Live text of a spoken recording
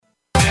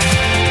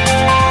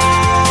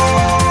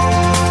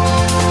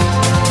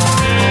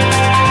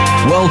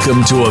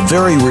Welcome to a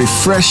very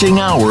refreshing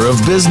hour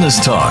of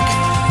business talk.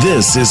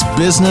 This is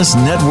Business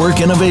Network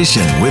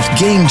Innovation with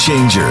Game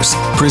Changers,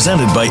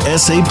 presented by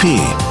SAP.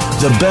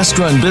 The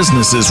best-run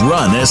businesses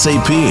run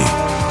SAP.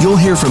 You'll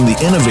hear from the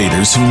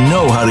innovators who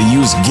know how to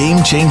use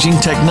game-changing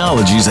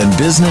technologies and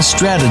business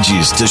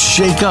strategies to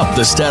shake up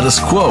the status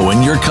quo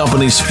in your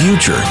company's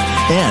future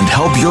and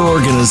help your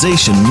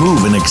organization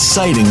move in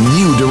exciting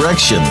new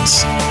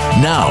directions.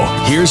 Now,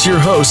 here's your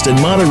host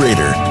and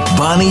moderator,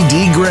 Bonnie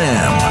D.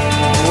 Graham.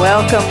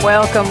 Welcome,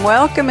 welcome,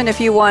 welcome. And if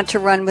you want to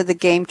run with the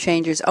Game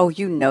Changers,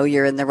 you know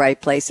you're in the right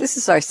place. This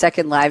is our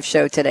second live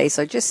show today,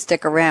 so just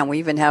stick around. We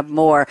even have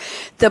more.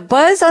 The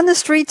buzz on the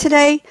street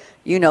today,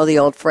 you know the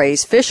old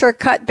phrase, fish or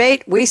cut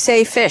bait, we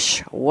say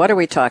fish. What are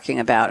we talking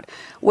about?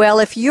 Well,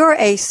 if you're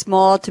a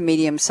small to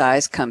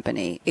medium-sized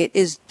company, it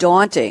is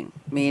daunting,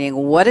 meaning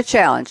what a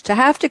challenge, to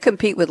have to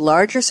compete with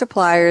larger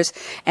suppliers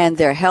and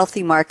their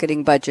healthy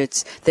marketing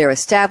budgets, their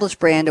established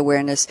brand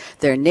awareness,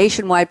 their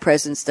nationwide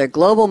presence, their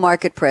global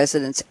market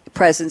presence,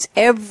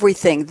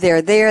 everything.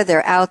 They're there,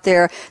 they're out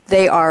there,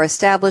 they are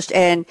established,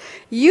 and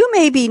you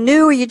may be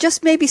new or you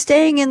just may be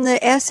staying in the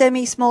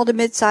SME, small to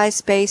mid-sized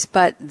space,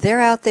 but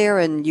they're out there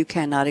and you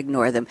cannot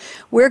ignore them.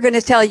 We're going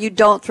to tell you,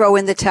 don't throw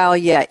in the towel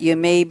yet. You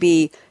may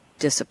be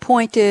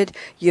disappointed,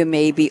 you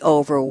may be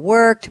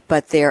overworked,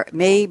 but there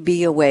may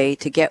be a way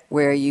to get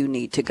where you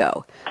need to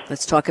go.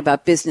 Let's talk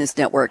about business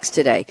networks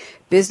today.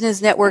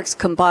 Business networks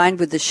combined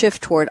with the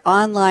shift toward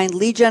online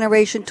lead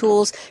generation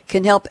tools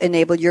can help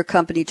enable your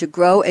company to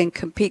grow and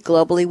compete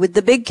globally with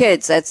the big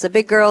kids. That's the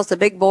big girls, the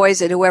big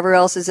boys, and whoever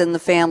else is in the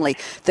family.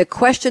 The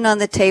question on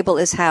the table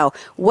is how.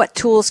 What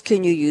tools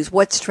can you use?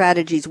 What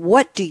strategies?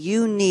 What do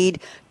you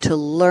need to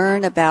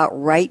learn about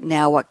right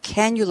now? What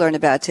can you learn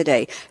about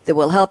today that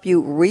will help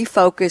you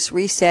refocus,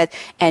 reset,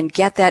 and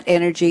get that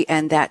energy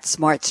and that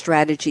smart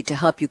strategy to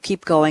help you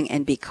keep going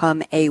and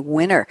become a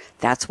winner?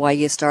 That's why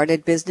you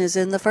started business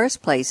in the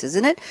first place,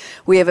 isn't it?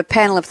 We have a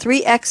panel of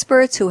 3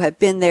 experts who have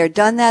been there,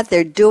 done that.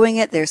 They're doing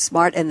it. They're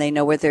smart and they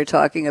know what they're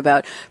talking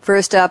about.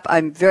 First up,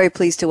 I'm very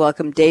pleased to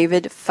welcome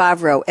David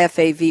Favro,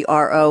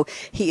 Favro.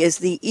 He is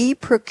the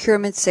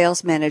e-procurement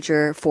sales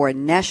manager for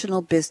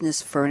National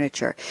Business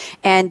Furniture.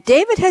 And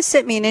David has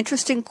sent me an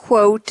interesting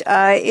quote.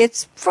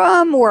 It's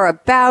from or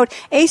about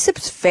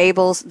Aesop's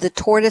Fables, The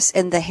Tortoise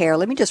and the Hare.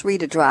 Let me just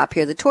read a drop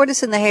here. The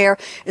Tortoise and the Hare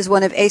is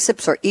one of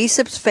Aesop's or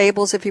Aesop's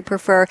Fables, if you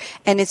prefer,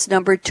 and it's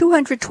number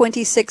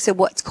 226 in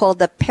what's called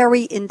the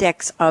Perry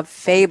Index of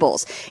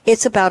Fables.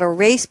 It's about a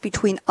race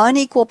between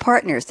unequal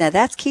partners. Now,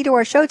 that's key to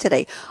our show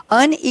today.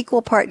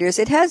 Unequal partners.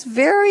 It has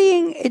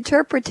varying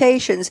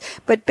interpretations,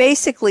 but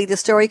basically the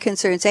story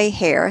concerns a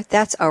hare,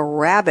 that's a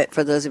rabbit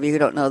for those of you who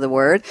don't know the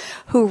word,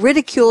 who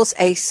ridicules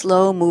a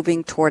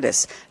slow-moving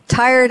tortoise.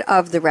 Tired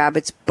of the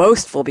rabbit's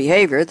boastful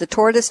behavior, the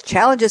tortoise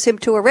challenges him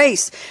to a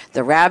race.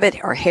 The rabbit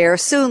or hare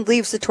soon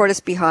leaves the tortoise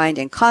behind,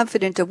 and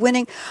confident of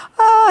winning,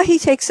 he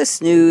takes a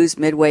snooze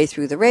midway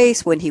through the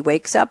race. When he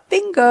wakes up,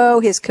 bingo,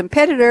 his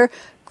competitor,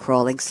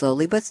 crawling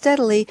slowly but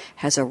steadily,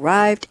 has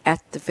arrived at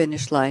the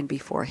finish line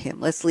before him.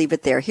 Let's leave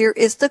it there. Here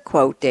is the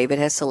quote David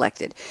has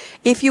selected.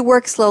 If you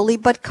work slowly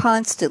but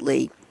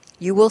constantly,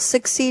 you will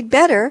succeed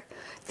better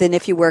than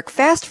if you work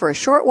fast for a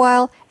short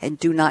while and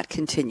do not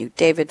continue.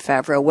 David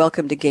Favro,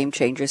 welcome to Game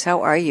Changers.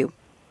 How are you?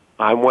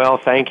 I'm well,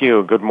 thank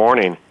you. Good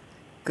morning.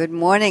 Good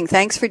morning.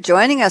 Thanks for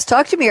joining us.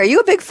 Talk to me. Are you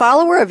a big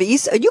follower of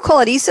Aesop? You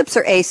call it Aesops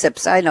or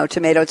Aesops? I know,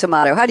 tomato,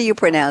 tomato. How do you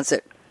pronounce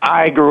it?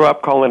 I grew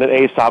up calling it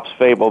Aesop's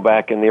Fable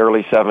back in the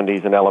early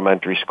 70s in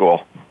elementary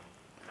school.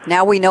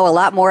 Now we know a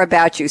lot more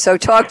about you. So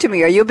talk to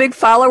me. Are you a big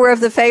follower of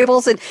the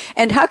Fables?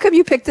 And how come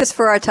you picked this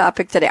for our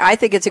topic today? I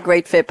think it's a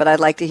great fit, but I'd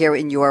like to hear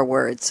it in your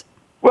words.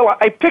 Well,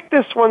 I picked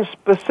this one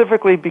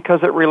specifically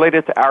because it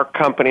related to our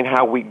company and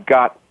how we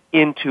got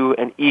into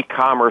an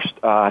e-commerce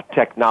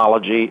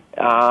technology.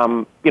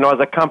 As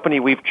a company,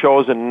 we've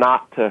chosen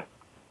not to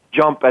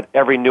jump at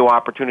every new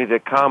opportunity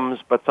that comes,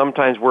 but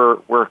sometimes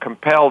we're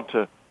compelled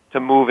to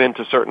move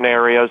into certain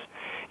areas.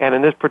 And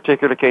in this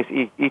particular case,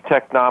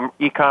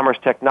 e-commerce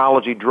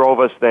technology drove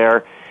us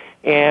there.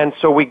 And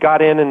so we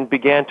got in and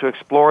began to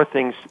explore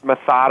things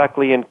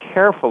methodically and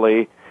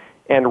carefully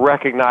and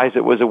recognized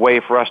it was a way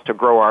for us to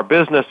grow our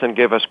business and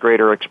give us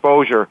greater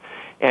exposure.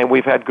 And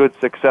we've had good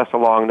success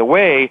along the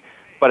way,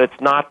 but it's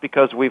not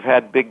because we've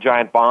had big,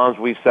 giant bombs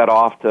we've set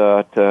off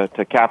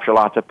to capture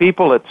lots of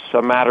people. It's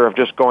a matter of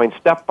just going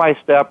step by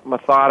step,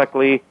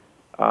 methodically,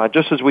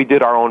 just as we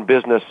did our own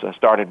business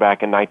started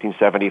back in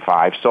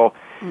 1975. So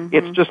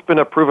it's just been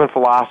a proven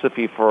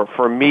philosophy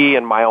for me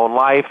in my own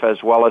life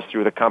as well as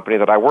through the company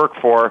that I work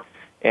for,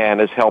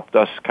 and has helped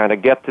us kind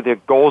of get to the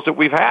goals that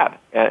we've had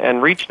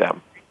and reach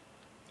them.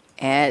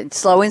 And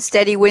slow and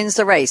steady wins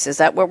the race. Is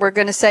that what we're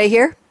going to say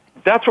here?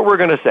 That's what we're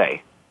going to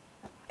say.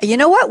 You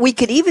know what? We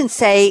could even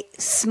say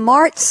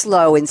smart,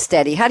 slow, and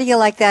steady. How do you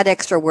like that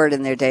extra word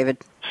in there, David?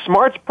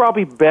 Smart's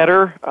probably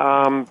better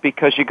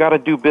because you got to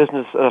do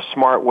business a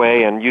smart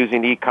way, and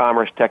using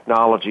e-commerce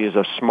technology is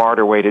a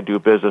smarter way to do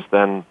business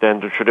than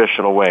the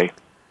traditional way,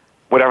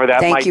 whatever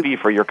that might be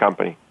for your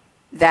company.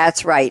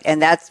 That's right.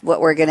 And that's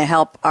what we're going to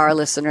help our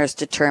listeners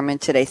determine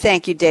today.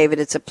 Thank you, David.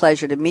 It's a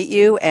pleasure to meet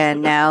you.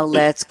 And now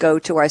let's go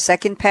to our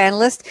second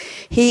panelist.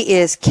 He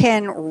is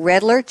Ken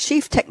Redler,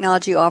 Chief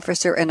Technology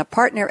Officer and a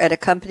partner at a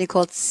company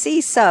called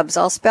cSubs.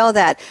 I'll spell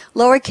that.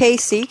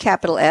 Lowercase c,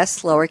 capital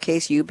S,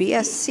 lowercase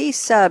ubs,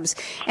 cSubs.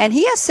 And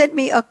he has sent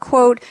me a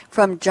quote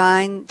from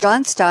John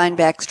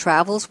Steinbeck's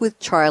Travels with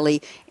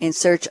Charlie in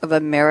Search of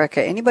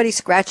America. Anybody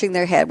scratching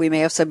their head? We may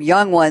have some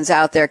young ones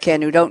out there,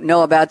 Ken, who don't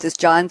know about this.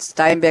 John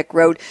Steinbeck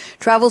wrote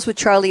Travels with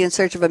Charlie in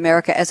Search of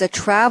America as a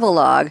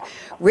travelogue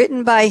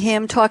written by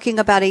him talking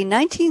about a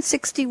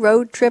 1960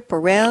 road trip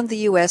around the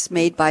U.S.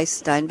 made by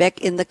Steinbeck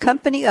in the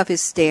company of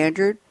his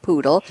standard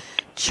poodle,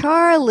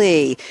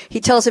 Charlie. He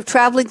tells of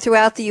traveling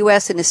throughout the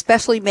U.S. in a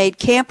specially made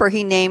camper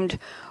he named,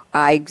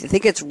 I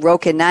think it's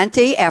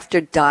Rocinante,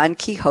 after Don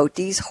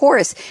Quixote's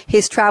horse.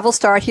 His travels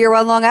start here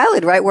on Long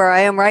Island, right where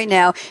I am right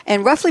now,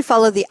 and roughly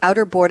follow the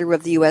outer border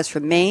of the U.S.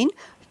 from Maine,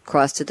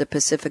 across to the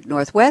Pacific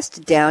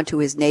Northwest, down to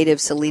his native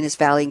Salinas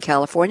Valley in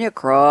California,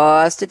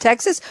 across to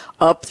Texas,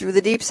 up through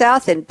the Deep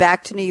South, and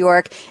back to New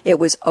York. It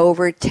was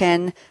over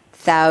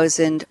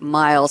 10,000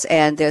 miles.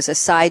 And there's a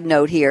side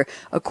note here.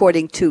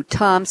 According to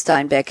Tom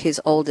Steinbeck, his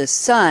oldest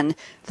son,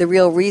 the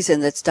real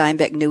reason that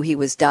Steinbeck knew he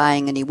was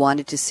dying and he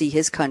wanted to see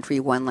his country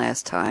one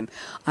last time.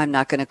 I'm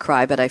not going to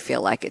cry, but I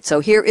feel like it. So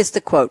here is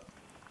the quote.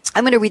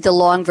 I'm going to read the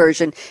long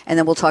version, and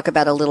then we'll talk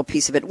about a little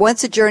piece of it.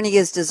 Once a journey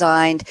is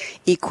designed,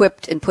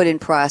 equipped, and put in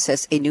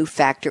process, a new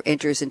factor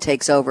enters and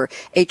takes over.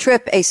 A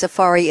trip, a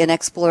safari, an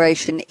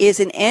exploration is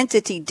an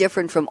entity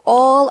different from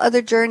all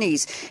other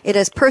journeys. It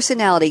has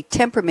personality,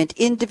 temperament,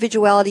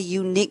 individuality,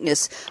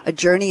 uniqueness. A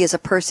journey is a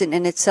person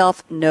in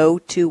itself. No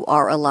two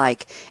are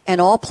alike. And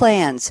all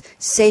plans,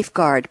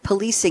 safeguard,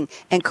 policing,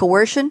 and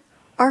coercion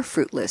are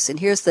fruitless. And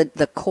here's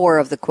the core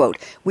of the quote.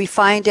 We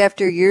find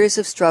after years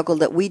of struggle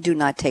that we do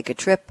not take a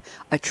trip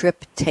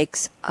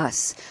takes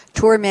us.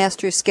 Tour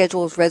masters,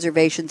 schedules,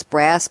 reservations,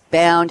 brass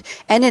bound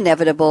and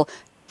inevitable,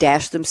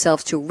 dash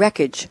themselves to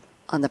wreckage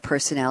on the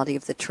personality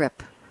of the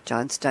trip.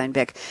 John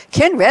Steinbeck.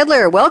 Ken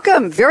Redler,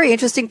 welcome. Very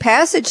interesting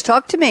passage.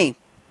 Talk to me.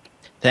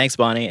 Thanks,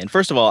 Bonnie. And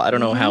first of all, I don't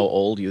know how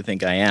old you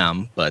think I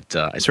am, but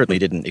I certainly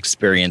didn't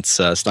experience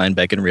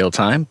Steinbeck in real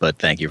time, but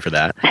thank you for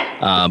that.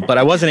 But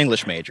I was an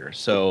English major.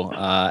 So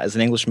as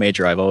an English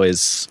major, I've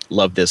always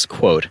loved this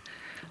quote.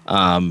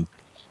 So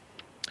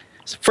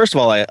first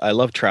of all, I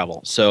love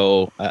travel.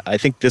 So I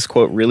think this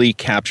quote really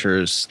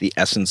captures the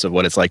essence of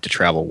what it's like to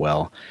travel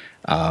well.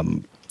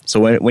 So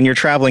when you're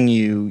traveling,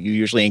 you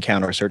usually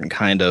encounter a certain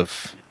kind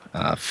of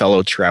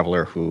fellow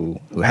traveler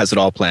who has it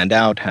all planned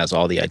out, has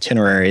all the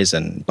itineraries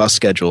and bus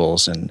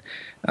schedules and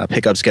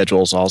pickup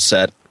schedules all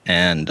set,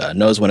 and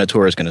knows when a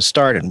tour is going to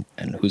start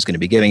and who's going to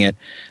be giving it.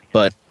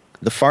 But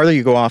the farther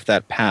you go off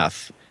that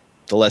path,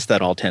 the less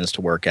that all tends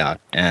to work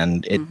out.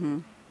 And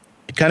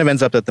it kind of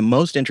ends up that the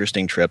most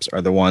interesting trips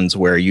are the ones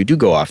where you do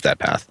go off that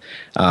path.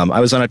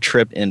 I was on a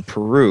trip in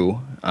Peru.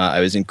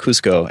 I was in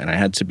Cusco, and I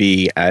had to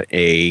be at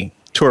a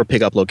tour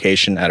pickup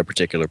location at a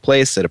particular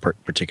place at a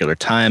particular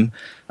time.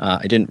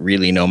 I didn't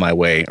really know my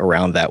way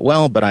around that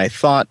well, but I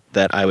thought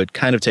that I would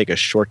kind of take a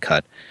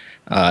shortcut.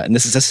 And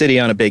this is a city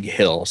on a big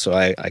hill, so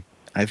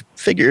I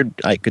figured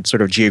I could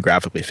sort of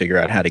geographically figure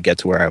out how to get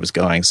to where I was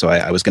going. So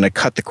I was going to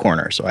cut the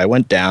corner. So I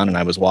went down and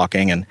I was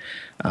walking, and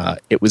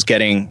it was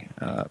getting,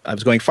 I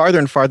was going farther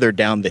and farther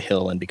down the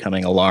hill and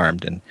becoming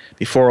alarmed. And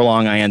before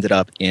long, I ended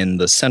up in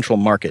the central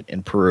market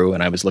in Peru,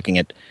 and I was looking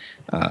at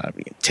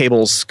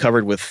tables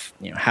covered with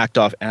hacked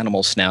off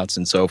animal snouts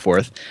and so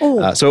forth.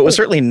 So it was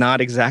certainly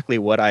not exactly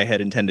what I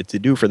had intended to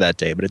do for that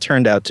day, but it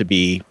turned out to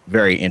be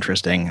very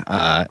interesting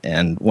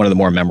and one of the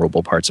more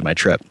memorable parts of my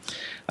trip.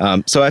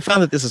 So I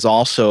found that this is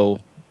also,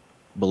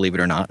 believe it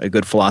or not, a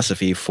good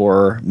philosophy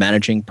for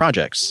managing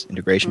projects,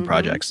 integration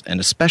projects, and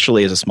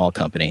especially as a small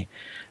company.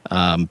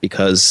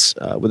 Because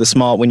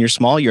when you're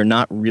small, you're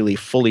not really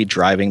fully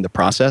driving the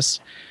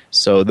process.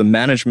 So the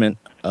management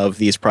of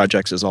these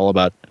projects is all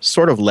about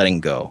sort of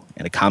letting go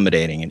and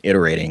accommodating and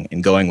iterating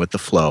and going with the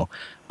flow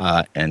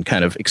and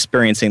kind of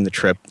experiencing the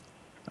trip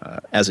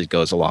as it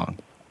goes along.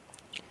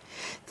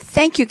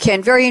 Thank you,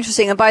 Ken. Very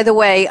interesting. And by the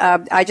way,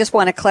 I just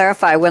want to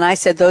clarify, when I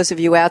said those of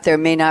you out there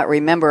may not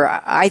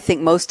remember, I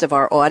think most of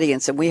our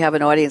audience, and we have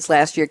an audience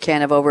last year,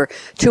 Ken, of over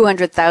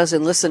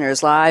 200,000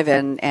 listeners live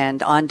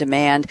and on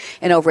demand,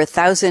 and over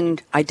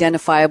 1,000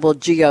 identifiable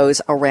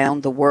geos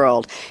around the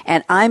world.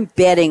 And I'm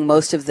betting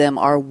most of them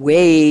are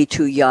way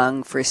too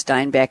young for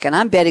Steinbeck. And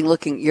I'm betting,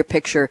 looking at your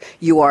picture,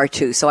 you are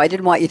too. So I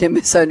didn't want you to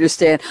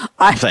misunderstand.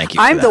 Thank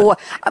you.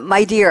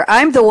 My dear,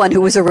 I'm the one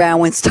who was around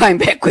when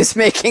Steinbeck was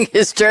making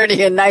his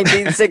journey in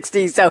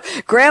 1960s. So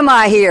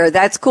grandma here,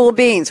 that's cool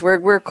beans.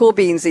 We're cool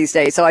beans these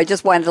days. So I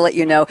just wanted to let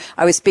you know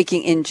I was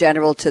speaking in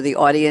general to the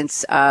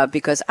audience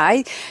because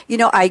I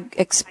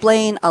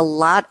explain a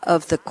lot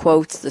of the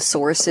quotes, the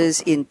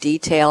sources in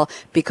detail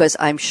because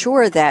I'm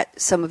sure that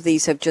some of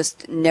these have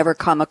just never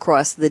come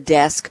across the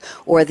desk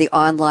or the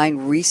online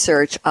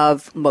research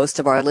of most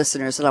of our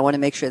listeners. And I want to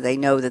make sure they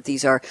know that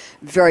these are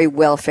very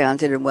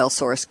well-founded and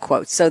well-sourced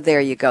quotes. So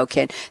there you go,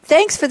 Ken.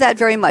 Thanks for that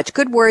very much.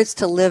 Good words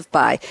to live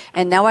by.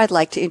 And now I'd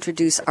like to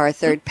introduce our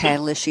third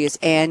panelist. She is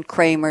Ann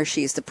Kramer.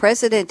 She is the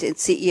president and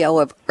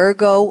CEO of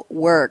Ergo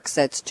Works.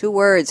 That's 2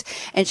 words.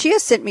 And she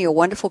has sent me a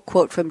wonderful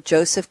quote from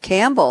Joseph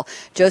Campbell.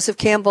 Joseph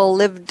Campbell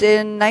lived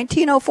in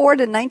 1904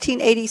 to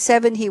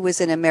 1987. He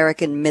was an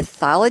American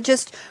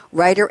mythologist,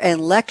 writer,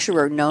 and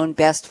lecturer known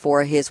best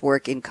for his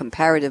work in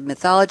comparative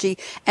mythology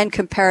and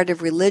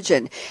comparative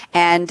religion.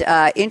 And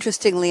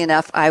interestingly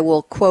enough, I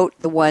will quote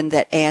the one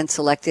that Anne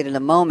selected in a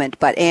moment.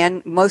 But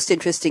Anne, most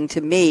interesting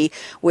to me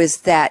was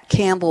that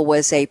Campbell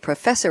was a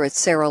professor at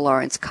Sarah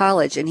Lawrence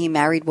College, and he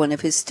married one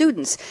of his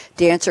students,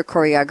 dancer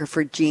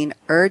choreographer Jean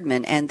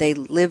Erdman, and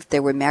they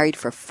were married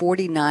for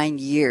 49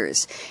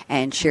 years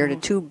and shared a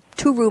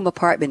two-room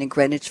apartment in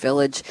Greenwich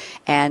Village.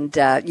 And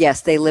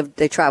yes,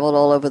 they traveled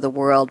all over the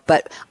world.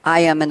 But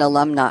I am an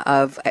alumna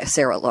of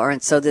Sarah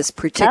Lawrence, so this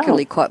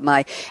particularly caught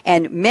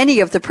and many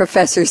of the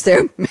professors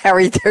there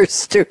married their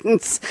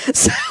students.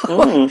 So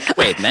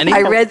Wait, many?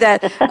 I read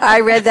that,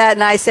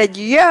 and I said,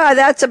 yeah,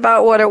 that's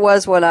about what it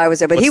was when I was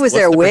there. But he was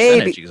there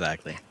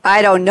exactly?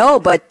 I don't know,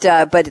 but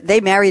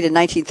they married in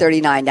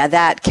 1939. Now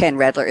that, Ken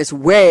Redler, is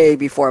way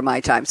before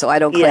my time, so I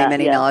don't claim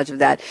any knowledge of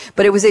that.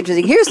 But it was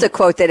interesting. Here's the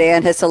quote that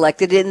Anne has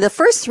selected. In the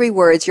first 3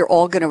 words, you're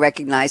all going to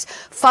recognize.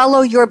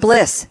 Follow your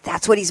bliss.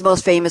 That's what he's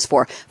most famous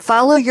for.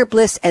 Follow your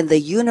bliss, and the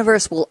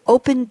universe will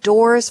open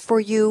doors for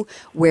you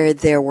where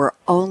there were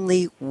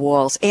only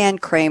walls. Ann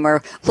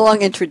Kramer,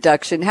 long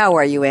introduction. How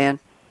are you, Ann?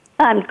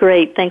 I'm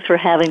great. Thanks for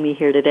having me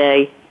here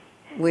today.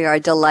 We are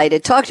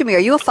delighted. Talk to me. Are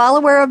you a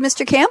follower of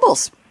Mr.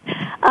 Campbell's?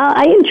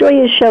 I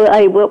enjoy his show.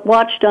 I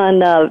watched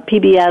on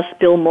PBS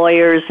Bill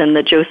Moyers and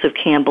the Joseph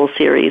Campbell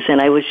series, and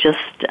I was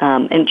just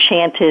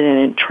enchanted and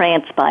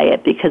entranced by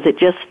it because it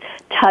just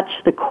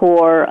touched the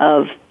core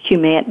of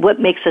what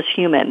makes us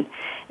human.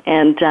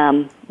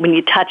 And when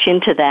you touch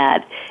into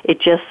that,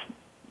 it just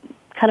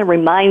kind of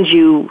reminds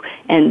you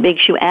and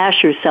makes you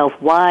ask yourself,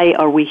 why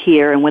are we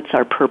here and what's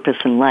our purpose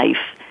in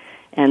life?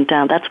 And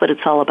that's what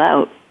it's all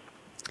about.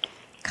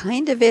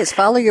 Kind of is.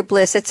 Follow your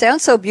bliss. It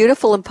sounds so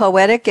beautiful and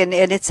poetic, and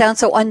it sounds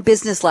so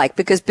unbusinesslike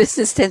because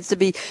business tends to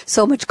be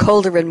so much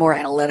colder and more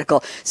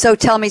analytical. So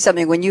tell me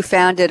something. When you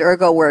founded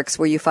Ergo Works,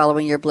 were you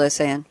following your bliss,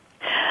 Ann?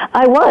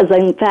 I was.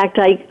 In fact,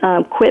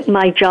 I quit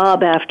my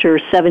job after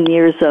 7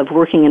 years of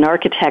working in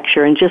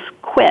architecture and just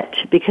quit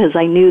because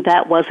I knew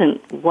that wasn't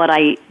what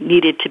I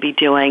needed to be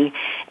doing.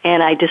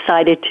 And I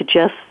decided to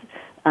just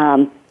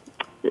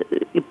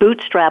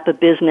bootstrap a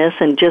business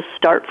and just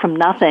start from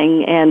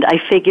nothing. And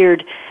I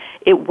figured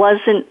it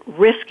wasn't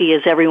risky,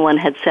 as everyone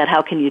had said,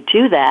 how can you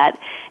do that?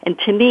 And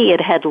to me, it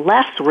had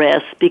less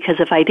risk because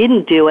if I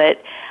didn't do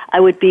it,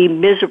 I would be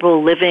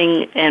miserable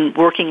living and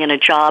working in a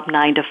job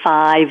 9 to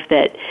 5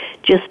 that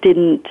just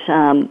didn't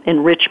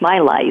enrich my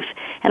life.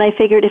 And I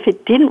figured if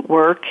it didn't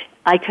work,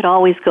 I could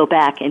always go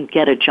back and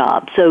get a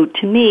job. So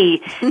to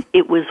me,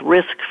 it was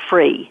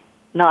risk-free,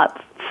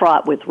 not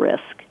fraught with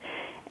risk.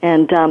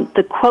 And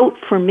the quote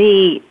for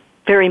me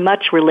very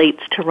much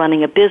relates to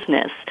running a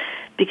business.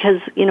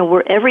 Because,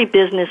 every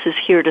business is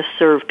here to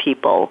serve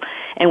people,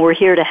 and we're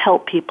here to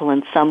help people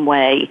in some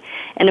way.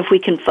 And if we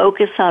can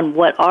focus on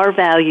what our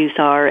values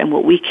are and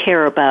what we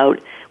care about,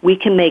 we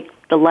can make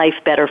the life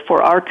better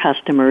for our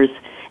customers,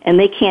 and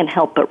they can't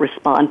help but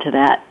respond to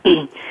that.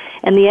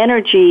 And the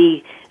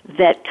energy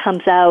that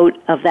comes out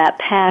of that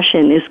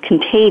passion is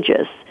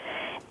contagious,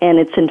 and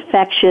it's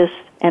infectious,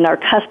 and our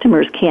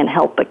customers can't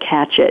help but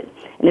catch it.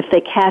 And if they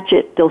catch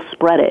it, they'll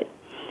spread it.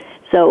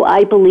 So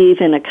I believe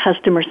in a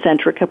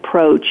customer-centric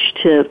approach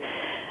to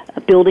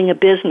building a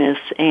business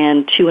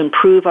and to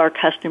improve our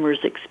customers'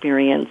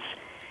 experience,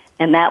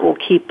 and that will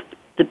keep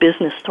the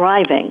business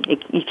thriving.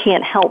 You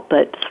can't help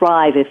but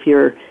thrive if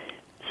you're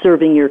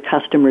serving your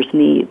customers'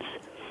 needs.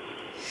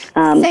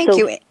 Thank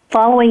you.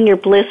 Following your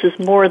bliss is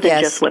more than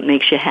just what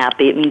makes you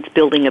happy. It means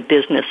building a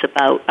business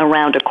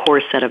around a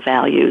core set of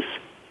values.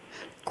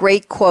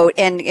 Great quote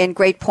and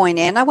great point.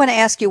 And I want to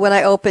ask you, when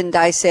I opened,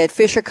 I said,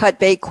 fish or cut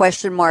bait, ?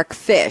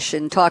 Fish,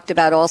 and talked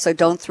about also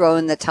don't throw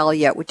in the towel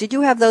yet. Did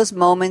you have those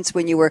moments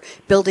when you were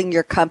building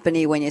your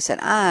company when you said,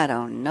 I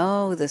don't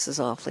know, this is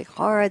awfully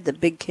hard. The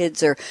big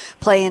kids are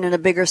playing in a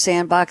bigger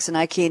sandbox and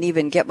I can't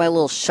even get my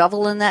little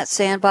shovel in that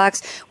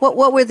sandbox.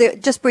 What were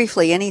just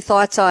briefly, any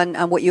thoughts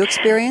on what you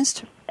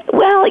experienced?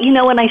 Well,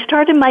 when I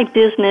started my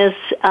business,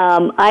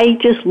 I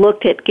just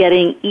looked at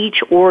getting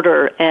each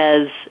order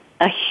as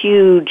a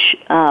huge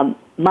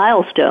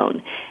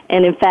milestone.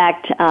 And in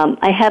fact,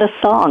 I had a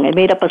song. I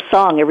made up a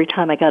song every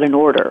time I got an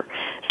order.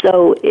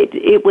 So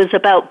it was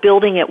about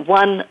building it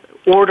one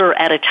order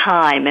at a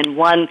time and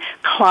one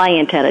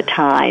client at a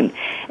time.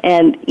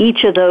 And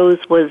each of those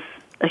was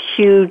a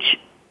huge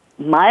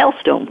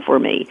milestone for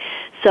me.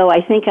 So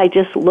I think I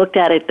just looked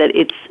at it that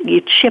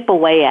you chip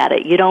away at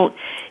it. You don't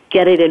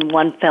get it in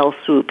one fell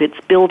swoop. It's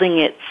building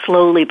it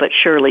slowly but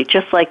surely,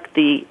 just like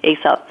the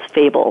Aesop's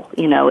fable.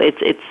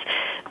 It's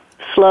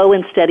slow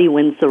and steady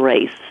wins the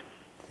race.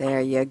 There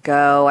you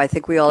go. I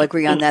think we all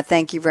agree on that.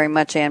 Thank you very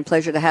much, Anne.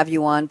 Pleasure to have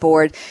you on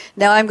board.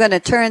 Now I'm going to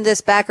turn this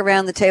back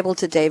around the table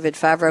to David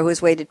Favro, who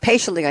has waited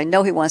patiently. I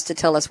know he wants to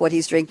tell us what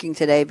he's drinking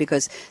today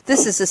because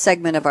this is a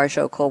segment of our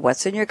show called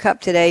What's in Your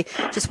Cup Today.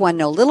 Just want to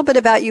know a little bit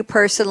about you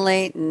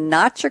personally,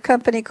 not your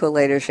company,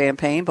 Kool-Aid or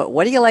champagne, but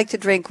what do you like to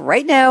drink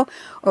right now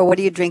or what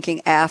are you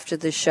drinking after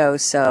the show?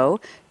 So,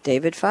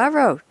 David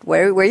Favro,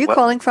 where are you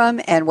calling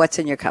from and what's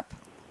in your cup?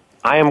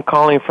 I am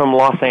calling from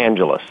Los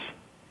Angeles.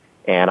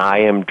 And I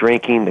am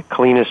drinking the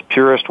cleanest,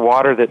 purest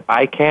water that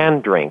I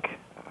can drink.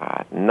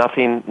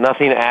 Nothing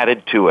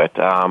added to it.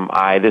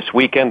 This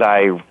weekend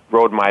I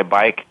rode my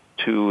bike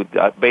to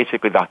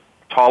basically the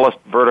tallest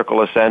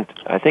vertical ascent,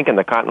 I think, in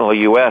the continental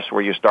U.S.,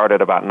 where you start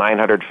at about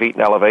 900 feet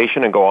in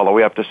elevation and go all the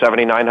way up to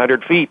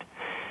 7,900 feet.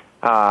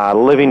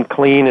 Living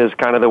clean is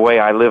kind of the way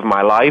I live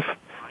my life,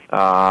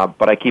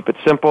 but I keep it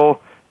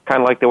simple,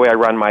 kind of like the way I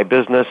run my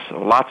business.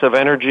 Lots of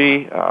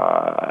energy.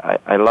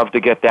 I love to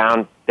get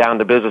down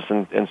to business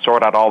and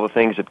sort out all the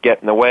things that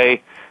get in the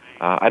way.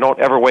 I don't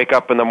ever wake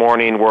up in the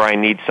morning where I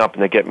need something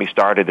to get me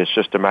started. It's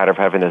just a matter of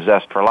having a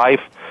zest for life.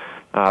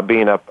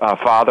 Being a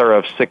father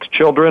of 6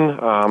 children,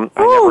 I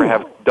never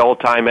have dull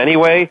time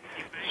anyway.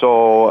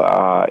 So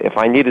if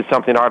I needed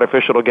something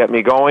artificial to get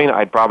me going,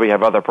 I'd probably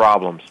have other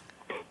problems.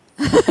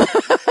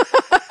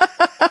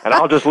 And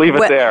I'll just leave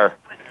it there.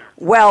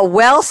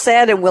 Well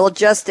said, and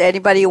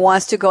anybody who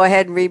wants to go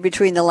ahead and read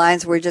between the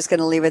lines, we're just going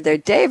to leave it there.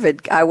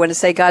 David, I want to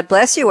say God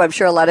bless you. I'm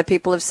sure a lot of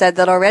people have said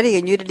that already,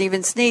 and you didn't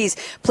even sneeze.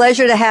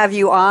 Pleasure to have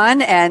you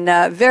on,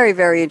 and very,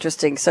 very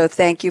interesting. So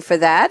thank you for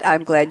that.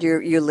 I'm glad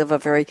you live a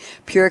very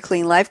pure,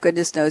 clean life.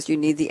 Goodness knows you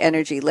need the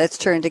energy. Let's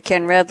turn to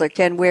Ken Redler.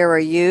 Ken, where are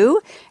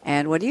you,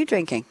 and what are you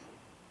drinking?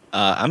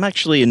 I'm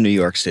actually in New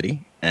York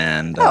City,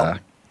 and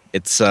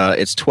it's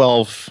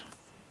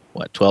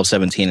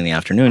 12:17 in the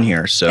afternoon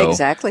here. So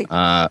exactly.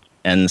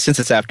 And since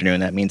it's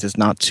afternoon, that means it's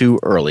not too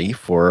early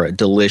for a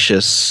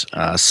delicious,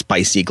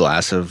 spicy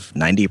glass of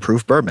 90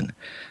 proof bourbon.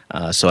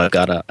 So I've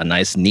got a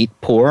nice, neat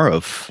pour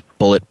of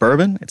Bullet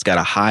bourbon. It's got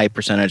a high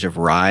percentage of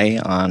rye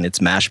on its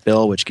mash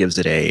bill, which gives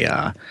it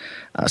a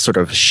sort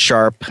of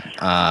sharp,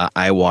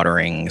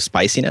 eye-watering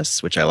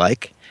spiciness, which I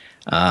like.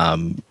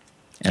 It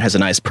has a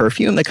nice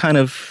perfume that kind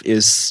of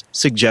is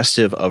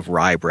suggestive of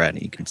rye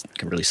bread. You can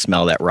really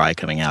smell that rye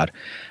coming out.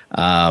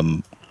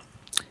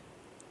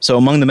 So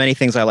among the many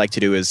things I like to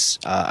do is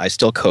I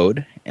still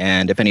code.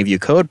 And if any of you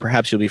code,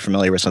 perhaps you'll be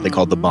familiar with something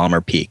called the Bomber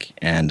Peak.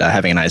 And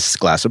having a nice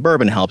glass of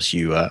bourbon helps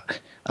you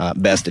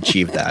best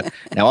achieve that.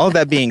 Now, all of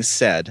that being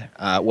said,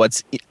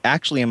 what's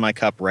actually in my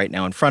cup right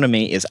now in front of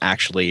me is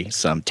actually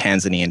some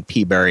Tanzanian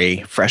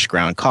peaberry fresh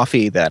ground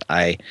coffee that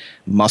I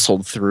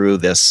muscled through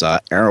this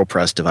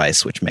AeroPress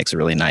device, which makes a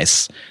really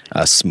nice,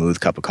 smooth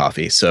cup of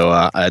coffee.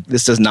 So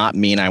this does not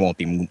mean I won't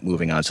be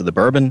moving on to the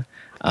bourbon,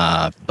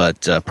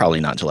 but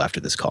probably not until after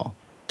this call.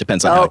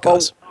 Depends on how it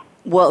goes.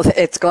 Well,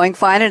 it's going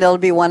fine, and it'll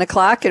be 1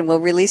 o'clock, and we'll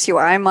release you.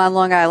 I'm on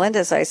Long Island,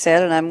 as I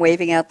said, and I'm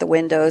waving out the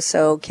window.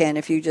 So, Ken,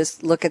 if you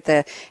just look at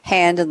the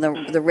hand and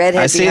the red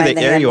head behind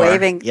the hand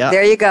waving. Yep.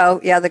 There you go.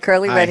 Yeah, the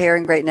curly red hair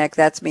and great neck.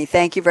 That's me.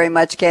 Thank you very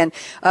much, Ken.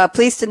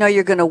 Pleased to know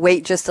you're going to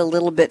wait just a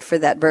little bit for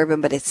that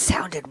bourbon, but it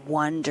sounded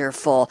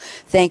wonderful.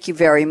 Thank you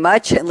very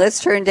much. And let's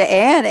turn to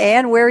Anne.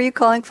 Anne, where are you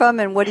calling from,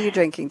 and what are you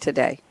drinking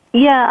today?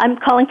 Yeah, I'm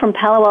calling from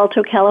Palo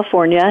Alto,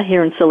 California,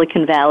 here in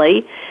Silicon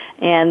Valley.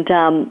 And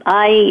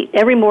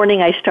every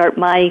morning I start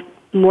my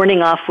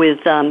morning off with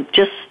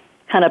just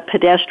kind of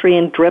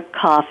pedestrian drip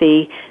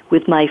coffee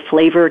with my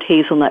flavored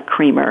hazelnut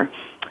creamer.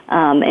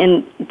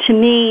 And to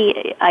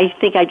me, I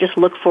think I just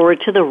look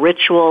forward to the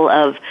ritual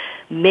of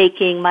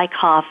making my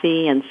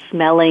coffee and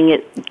smelling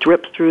it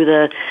drip through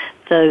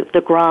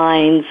the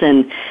grinds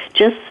and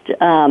just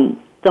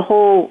the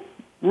whole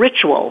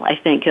ritual, I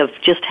think, of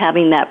just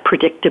having that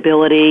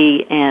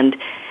predictability and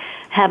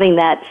having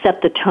that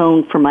set the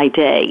tone for my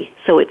day.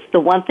 So it's the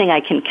one thing I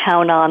can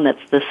count on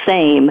that's the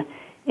same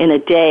in a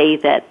day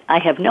that I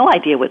have no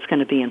idea what's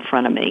going to be in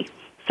front of me.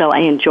 So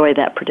I enjoy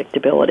that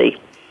predictability.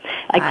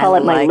 I call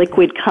it my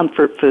liquid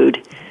comfort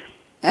food.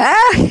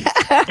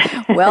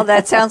 Well,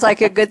 that sounds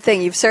like a good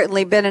thing. You've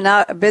certainly been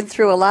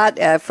through a lot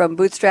from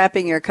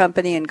bootstrapping your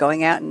company and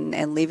going out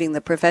and leaving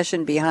the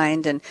profession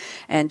behind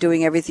and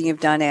doing everything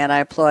you've done, and I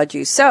applaud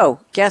you.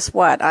 So, guess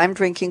what? I'm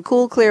drinking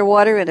cool, clear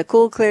water in a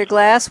cool, clear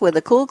glass with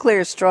a cool,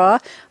 clear straw.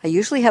 I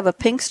usually have a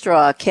pink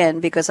straw,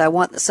 Ken, because I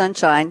want the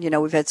sunshine. You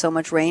know, we've had so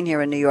much rain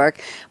here in New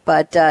York.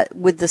 But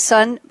with the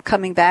sun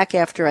coming back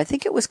after, I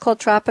think it was called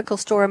Tropical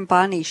Storm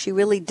Bonnie, she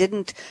really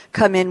didn't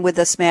come in with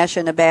a smash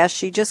and a bash.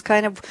 She just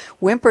kind of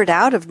went whimpered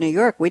out of New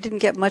York. We didn't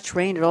get much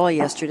rain at all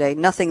yesterday,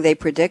 nothing they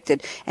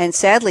predicted. And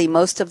sadly,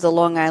 most of the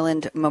Long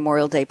Island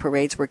Memorial Day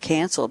parades were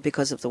canceled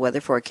because of the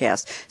weather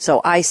forecast.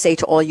 So I say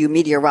to all you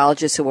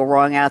meteorologists who were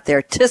wrong out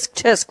there, tisk,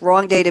 tisk,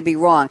 wrong day to be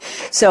wrong.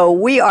 So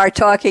we are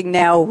talking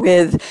now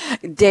with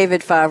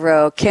David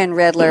Favro, Ken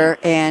Redler,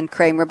 and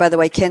Kramer. By the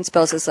way, Ken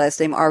spells his last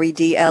name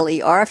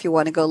Redler if you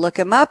want to go look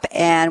him up.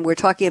 And we're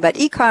talking about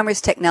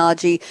e-commerce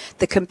technology,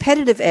 the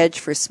competitive edge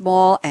for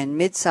small and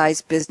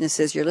mid-sized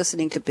businesses. You're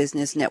listening to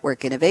Business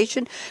Network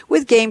Innovation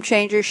with Game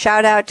Changers.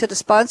 Shout out to the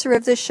sponsor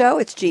of this show.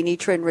 It's Jeannie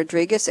Trin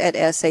Rodriguez at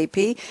SAP.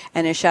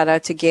 And a shout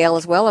out to Gail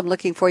as well. I'm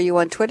looking for you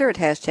on Twitter at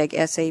hashtag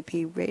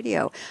SAP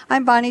Radio.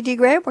 I'm Bonnie D.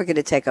 Graham. We're going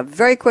to take a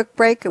very quick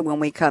break. And when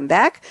we come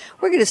back,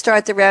 we're going to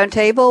start the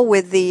roundtable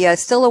with the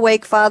still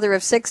awake father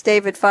of six,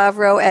 David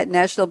Favro at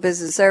National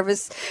Business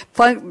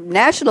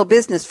National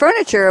Business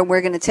Furniture. And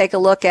we're going to take a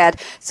look at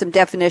some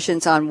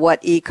definitions on what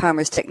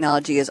e-commerce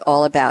technology is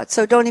all about.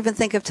 So don't even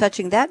think of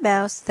touching that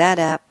mouse, that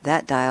app,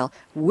 that dial.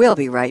 We'll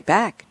be right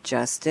back.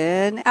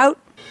 Justin out.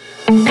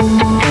 When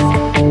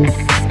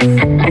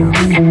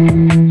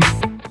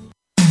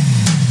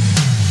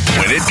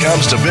it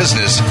comes to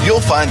business,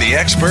 you'll find the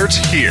experts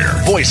here.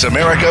 Voice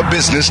America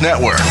Business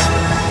Network.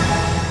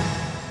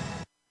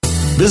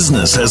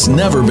 Business has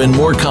never been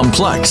more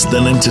complex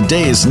than in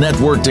today's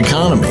networked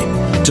economy.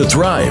 To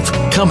thrive,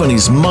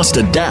 companies must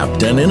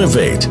adapt and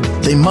innovate.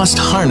 They must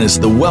harness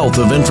the wealth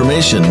of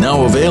information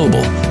now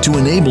available to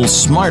enable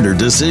smarter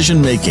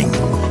decision-making.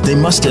 They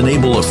must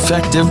enable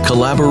effective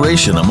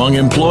collaboration among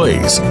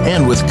employees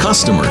and with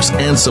customers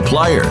and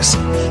suppliers.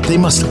 They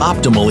must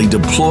optimally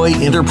deploy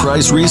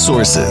enterprise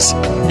resources.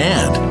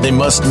 And they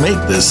must make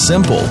this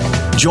simple.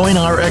 Join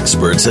our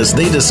experts as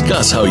they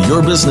discuss how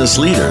your business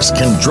leaders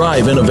can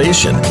drive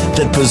innovation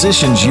that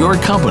positions your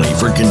company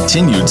for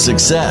continued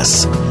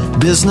success.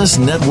 Business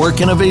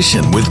Network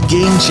Innovation with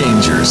Game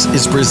Changers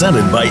is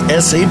presented by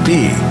SAP.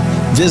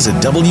 Visit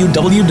www.sap.com.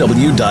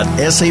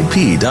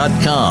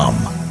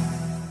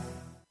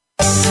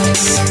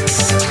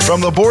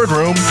 From the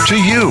boardroom to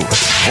you,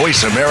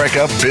 Voice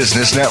America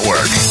Business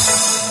Network.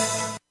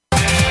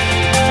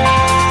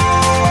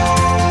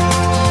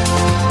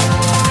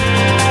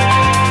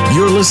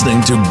 You're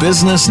listening to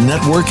Business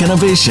Network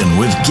Innovation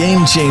with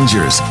Game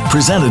Changers,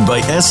 presented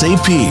by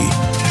SAP.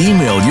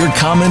 Email your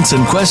comments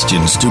and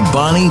questions to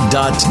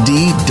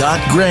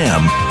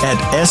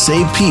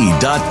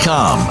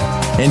bonnie.d.graham@sap.com.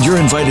 And you're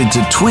invited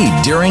to tweet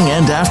during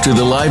and after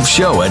the live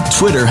show at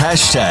Twitter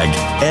hashtag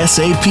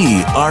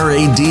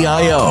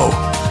 #SAPRADIO.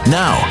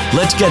 Now,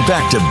 let's get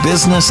back to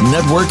Business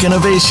Network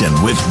Innovation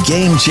with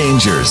Game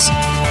Changers.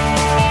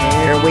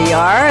 Here we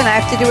are, and I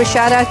have to do a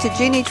shout out to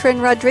Jeannie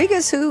Trin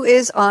Rodriguez, who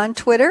is on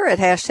Twitter at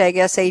hashtag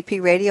SAP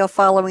Radio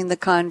following the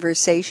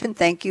conversation.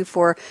 Thank you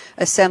for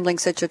assembling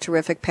such a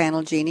terrific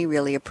panel, Jeannie.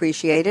 Really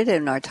appreciate it.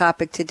 And our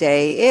topic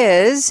today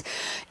is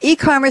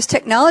e-commerce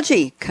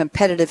technology,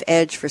 competitive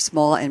edge for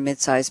small and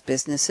mid-sized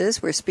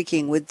businesses. We're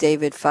speaking with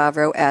David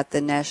Favro at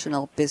the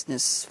National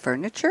Business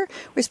Furniture.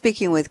 We're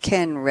speaking with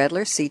Ken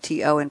Redler,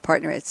 CTO and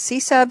partner at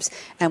cSubs.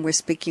 And we're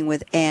speaking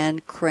with Ann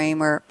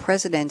Kramer,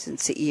 President and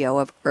CEO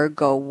of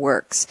Ergo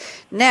Works.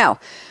 Now,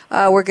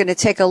 we're going to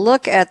take a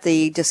look at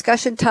the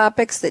discussion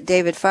topics that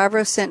David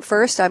Favro sent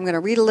first. I'm going to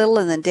read a little,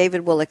 and then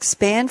David will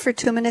expand for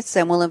 2 minutes.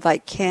 Then we'll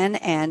invite Ken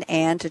and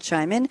Ann to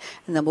chime in,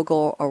 and then we'll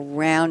go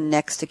around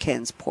next to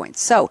Ken's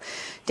points. So,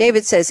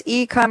 David says,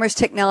 e-commerce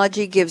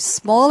technology gives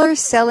smaller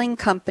selling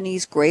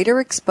companies greater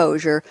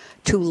exposure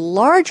to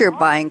larger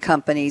buying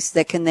companies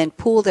that can then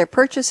pool their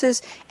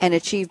purchases and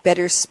achieve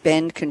better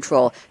spend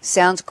control.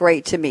 Sounds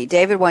great to me.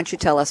 David, why don't you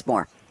tell us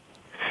more?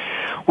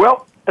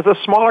 Well, as a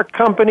smaller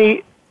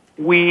company,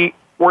 we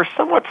were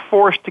somewhat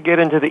forced to get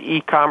into the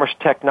e-commerce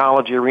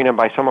technology arena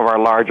by some of our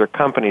larger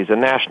companies. And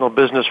National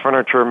Business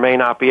Furniture may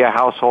not be a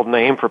household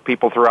name for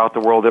people throughout the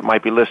world that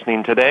might be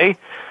listening today,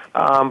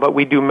 but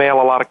we do mail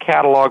a lot of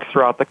catalogs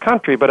throughout the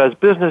country. But as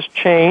business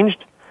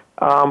changed,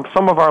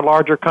 some of our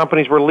larger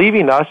companies were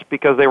leaving us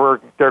because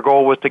their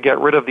goal was to get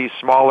rid of these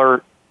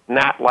smaller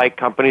gnat-like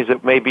companies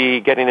that may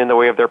be getting in the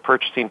way of their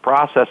purchasing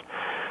process.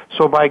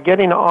 So by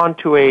getting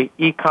onto a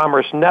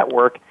e-commerce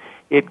network,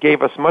 it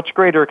gave us much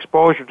greater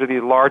exposure to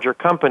these larger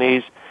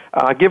companies,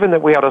 given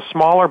that we had a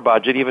smaller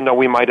budget, even though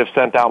we might have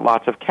sent out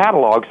lots of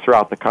catalogs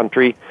throughout the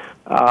country.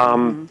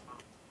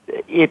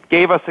 It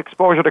gave us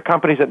exposure to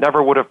companies that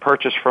never would have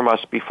purchased from us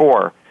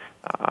before.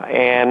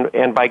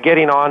 And by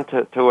getting on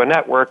to a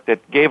network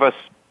that gave us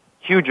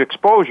huge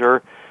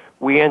exposure,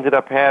 we ended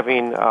up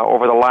having,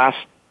 over the last,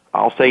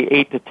 I'll say,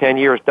 8 to 10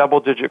 years,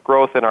 double-digit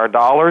growth in our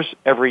dollars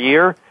every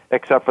year,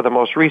 except for the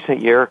most recent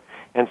year,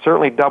 and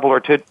certainly double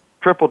or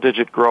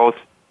triple-digit growth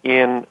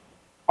in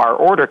our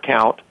order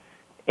count.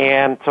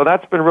 And so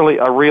that's been really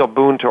a real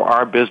boon to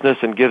our business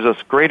and gives us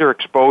greater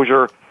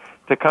exposure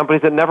to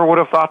companies that never would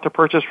have thought to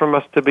purchase from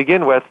us to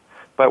begin with.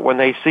 But when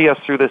they see us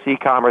through this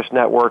e-commerce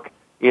network,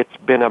 it's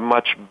been a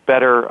much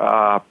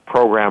better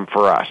program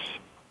for us.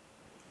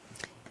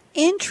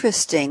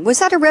 Interesting. Was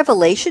that a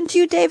revelation to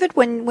you, David,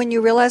 when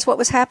you realized what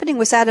was happening?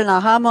 Was that an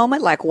aha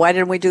moment? Like, why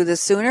didn't we do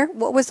this sooner?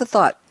 What was the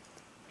thought?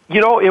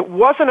 It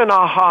wasn't an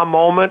aha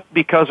moment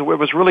because it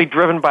was really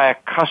driven by a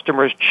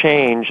customer's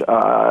change.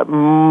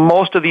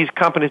 Most of these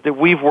companies that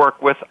we've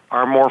worked with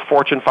are more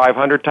Fortune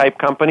 500 type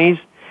companies.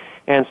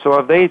 And so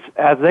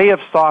as they have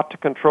sought to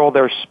control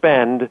their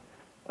spend,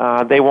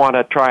 they want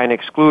to try and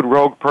exclude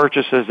rogue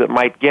purchases that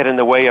might get in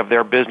the way of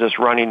their business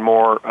running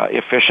more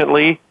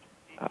efficiently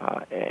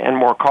and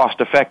more cost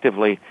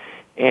effectively.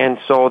 And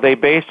so they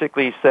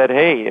basically said,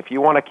 hey, if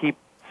you want to keep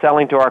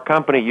selling to our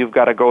company, you've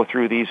got to go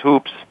through these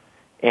hoops.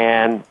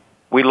 And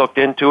we looked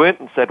into it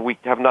and said we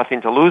have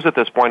nothing to lose at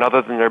this point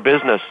other than their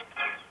business.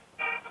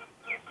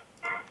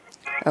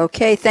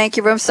 Okay, thank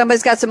you.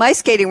 Somebody's got some ice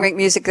skating rink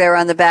music there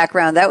on the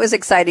background. That was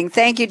exciting.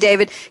 Thank you,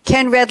 David.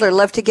 Ken Redler,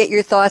 love to get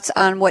your thoughts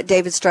on what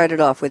David started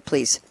off with,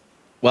 please.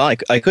 Well,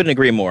 I couldn't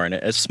agree more. And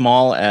as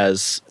small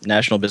as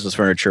National Business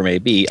Furniture may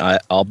be,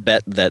 I'll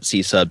bet that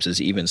cSubs is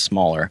even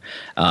smaller.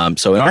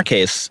 So in our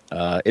case,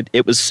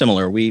 it was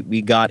similar.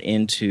 We got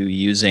into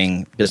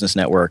using business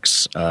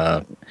networks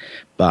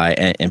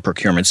and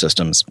procurement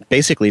systems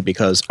basically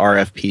because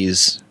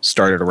RFPs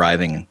started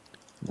arriving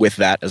with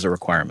that as a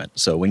requirement.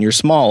 So when you're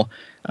small,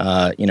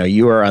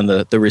 you are on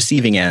the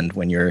receiving end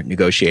when you're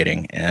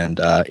negotiating, and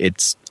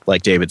it's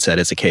like David said,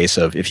 it's a case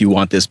of if you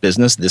want this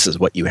business, this is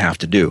what you have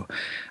to do.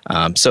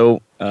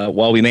 So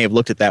while we may have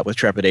looked at that with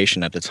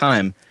trepidation at the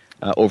time,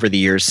 over the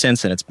years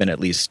since, and it's been at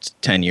least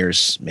 10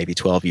 years, maybe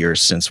 12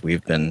 years since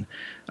we've been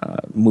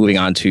moving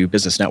on to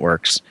business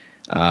networks,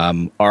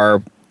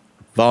 our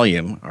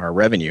volume, our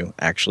revenue,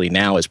 actually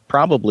now is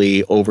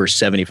probably over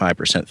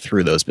 75%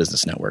 through those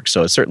business networks.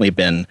 So it's certainly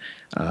been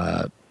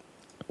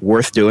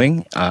worth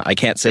doing. I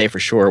can't say for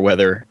sure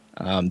whether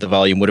the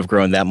volume would have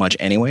grown that much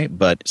anyway,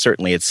 but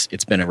certainly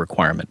it's been a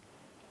requirement.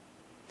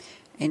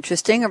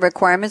 Interesting. A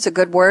requirement's a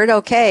good word.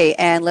 Okay,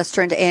 and let's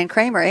turn to Ann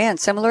Kramer. Ann,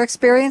 similar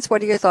experience?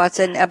 What are your thoughts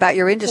about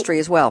your industry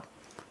as well?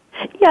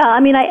 Yeah, I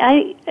mean,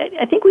 I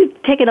think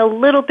we've taken a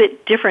little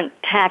bit different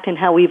tack in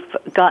how we've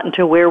gotten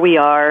to where we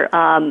are.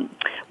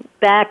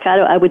 Back,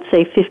 I would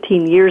say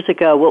 15 years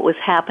ago, what was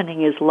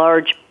happening is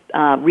large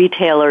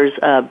retailers,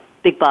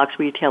 big box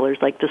retailers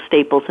like the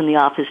Staples and the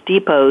Office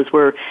Depots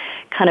were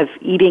kind of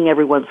eating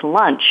everyone's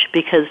lunch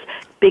because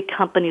big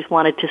companies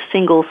wanted to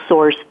single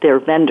source their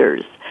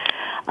vendors.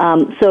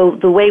 So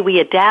the way we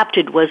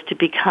adapted was to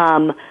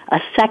become a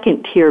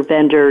second-tier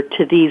vendor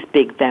to these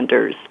big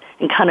vendors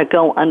and kind of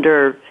go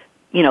under,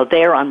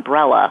 their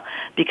umbrella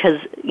because,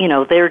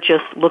 they're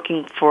just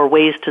looking for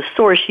ways to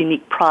source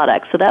unique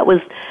products. So that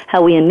was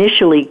how we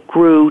initially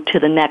grew to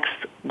the next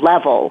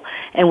level.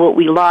 And what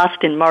we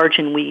lost in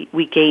margin,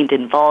 we gained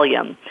in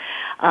volume.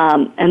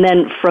 And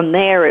then from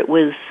there, it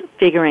was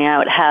figuring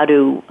out how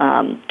to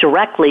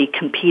directly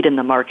compete in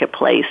the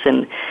marketplace.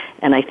 And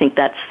I think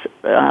that's,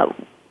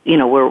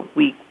 where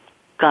we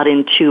got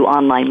into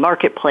online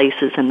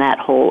marketplaces and that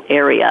whole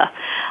area.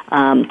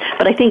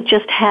 But I think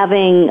just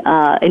having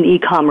an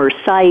e-commerce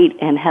site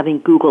and having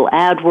Google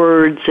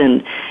AdWords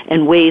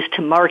and ways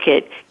to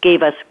market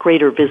gave us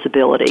greater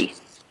visibility.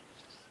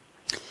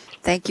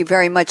 Thank you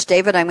very much,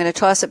 David. I'm going to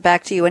toss it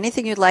back to you.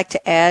 Anything you'd like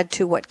to add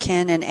to what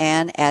Ken and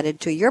Ann added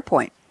to your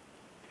point?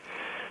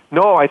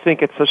 No, I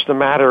think it's just a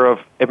matter of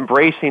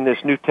embracing this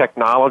new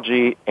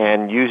technology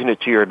and using it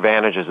to your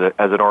advantage as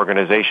an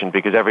organization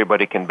because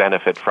everybody can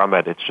benefit from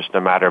it. It's just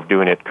a matter of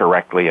doing it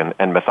correctly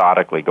and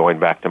methodically, going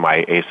back to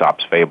my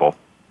Aesop's fable.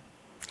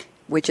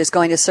 Which is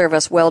going to serve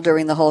us well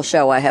during the whole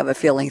show, I have a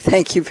feeling.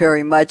 Thank you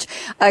very much.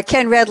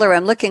 Ken Redler,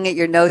 I'm looking at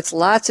your notes.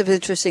 Lots of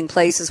interesting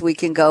places we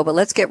can go, but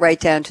let's get right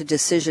down to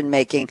decision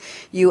making.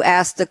 You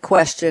asked the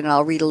question, and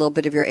I'll read a little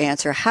bit of your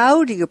answer.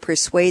 How do you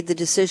persuade the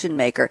decision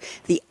maker,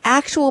 the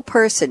actual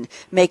person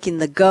making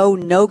the go,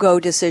 no-go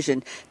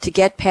decision, to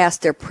get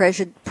past their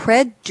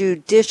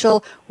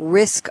prejudicial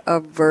risk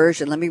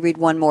aversion? Let me read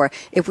one more.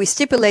 If we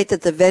stipulate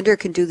that the vendor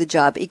can do the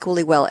job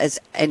equally well as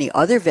any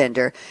other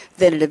vendor,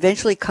 then it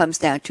eventually comes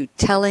down to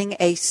telling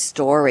a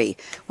story.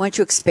 Why don't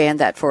you expand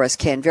that for us,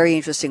 Ken? Very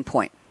interesting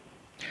point.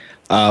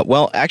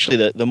 Well,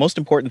 actually, the most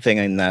important thing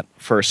in that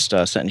first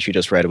sentence you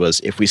just read was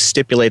if we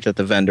stipulate that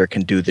the vendor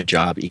can do the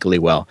job equally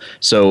well.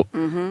 So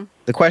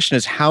the question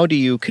is, how do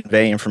you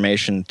convey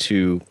information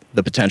to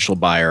the potential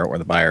buyer or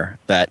the buyer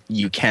that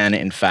you can,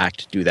 in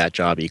fact, do that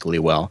job equally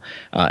well?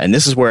 And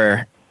this is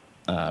where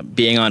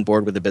being on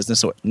board with the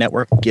business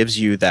network gives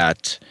you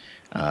that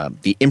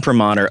the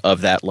imprimatur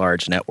of that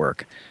large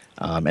network.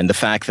 And the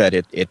fact that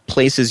it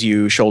places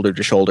you shoulder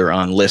to shoulder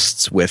on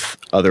lists with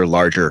other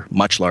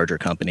much larger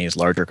companies,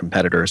 larger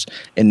competitors,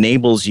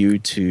 enables you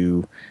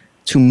to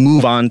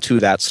move on to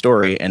that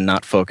story and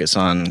not focus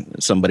on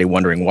somebody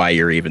wondering why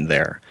you're even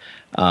there.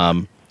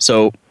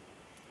 So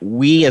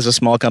we as a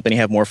small company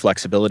have more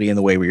flexibility in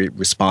the way we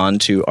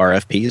respond to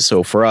RFPs.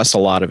 So for us, a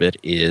lot of it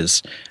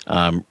is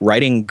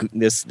writing.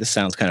 This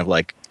sounds kind of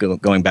like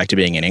going back to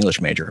being an English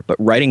major, but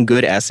writing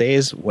good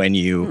essays when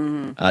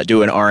you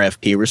do an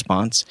RFP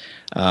response.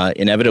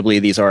 Inevitably,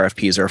 these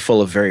RFPs are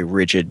full of very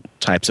rigid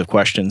types of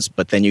questions,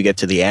 but then you get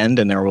to the end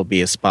and there will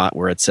be a spot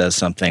where it says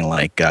something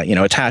like,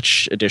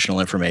 attach additional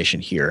information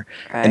here.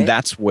 Right. And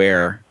that's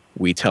where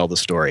we tell the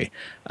story.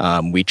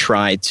 We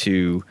try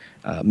to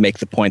make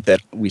the point that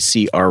we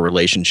see our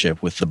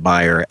relationship with the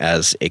buyer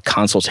as a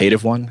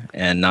consultative one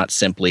and not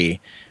simply,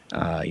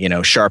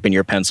 sharpen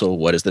your pencil,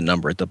 what is the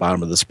number at the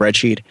bottom of the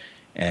spreadsheet?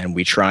 And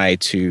we try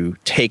to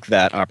take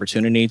that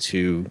opportunity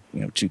to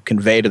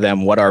convey to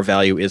them what our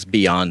value is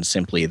beyond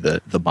simply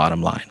the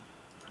bottom line.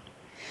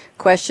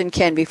 Question,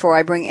 Ken, before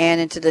I bring Ann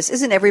into this.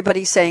 Isn't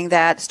everybody saying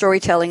that?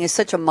 Storytelling is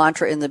such a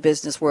mantra in the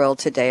business world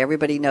today.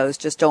 Everybody knows,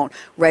 just don't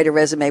write a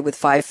resume with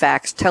 5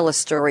 facts. Tell a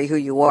story, who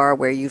you are,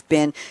 where you've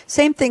been.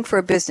 Same thing for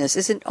a business.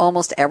 Isn't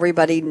almost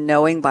everybody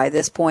knowing by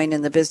this point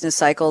in the business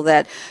cycle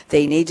that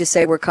they need to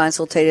say we're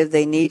consultative?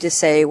 They need to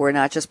say we're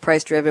not just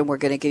price-driven. We're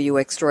going to give you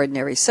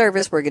extraordinary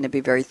service. We're going to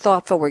be very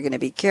thoughtful. We're going to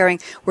be caring.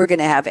 We're going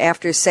to have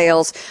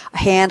after-sales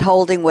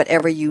hand-holding,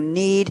 whatever you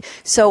need.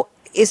 So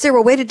is there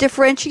a way to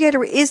differentiate,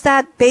 or is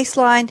that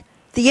baseline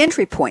the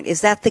entry point?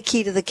 Is that the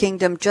key to the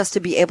kingdom, just to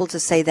be able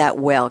to say that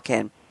well,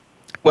 Ken?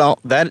 Well,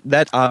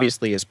 that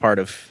obviously is part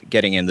of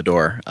getting in the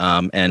door.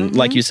 And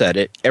like you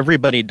said,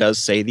 everybody does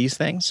say these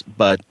things,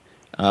 but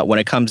when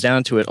it comes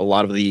down to it, a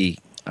lot of the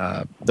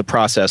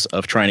process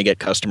of trying to get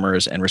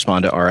customers and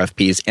respond to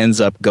RFPs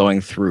ends up going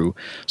through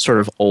sort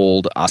of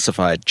old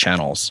ossified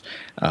channels.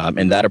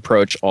 And that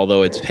approach,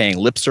 although it's paying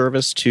lip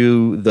service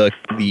to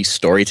the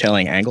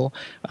storytelling angle,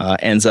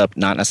 ends up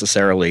not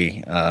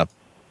necessarily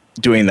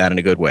doing that in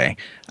a good way.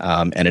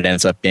 And it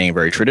ends up being a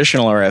very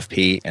traditional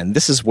RFP. And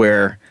this is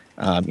where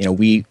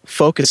we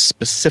focus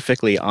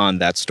specifically on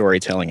that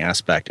storytelling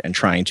aspect and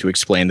trying to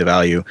explain the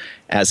value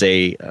as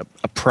a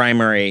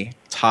primary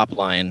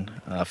top-line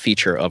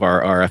feature of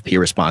our RFP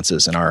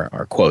responses and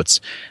our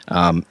quotes.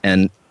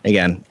 And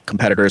again,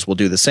 competitors will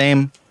do the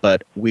same,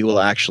 but we will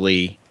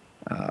actually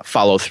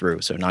follow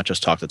through. So not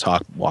just talk the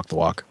talk, walk the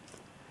walk.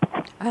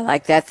 I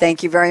like that.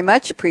 Thank you very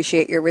much.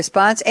 Appreciate your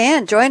response.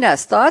 Ann, join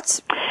us.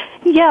 Thoughts?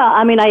 Yeah,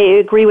 I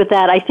agree with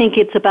that. I think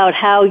it's about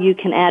how you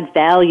can add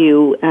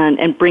value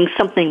and bring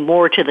something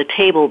more to the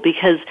table,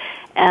 because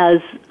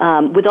as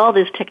with all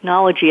this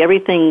technology,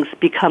 everything's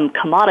become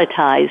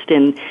commoditized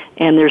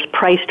and there's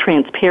price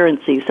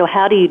transparency. So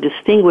how do you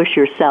distinguish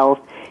yourself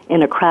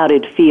in a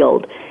crowded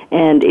field?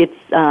 And it's,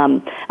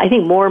 I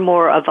think more and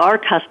more of our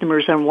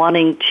customers are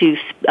wanting to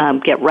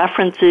get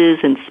references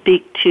and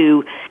speak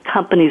to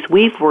companies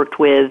we've worked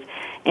with.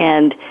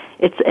 And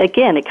it's,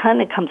 again, it kind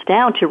of comes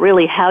down to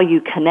really how you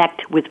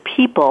connect with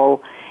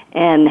people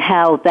and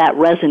how that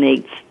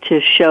resonates to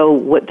show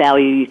what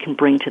value you can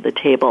bring to the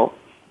table.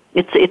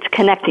 It's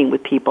connecting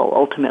with people,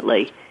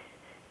 ultimately.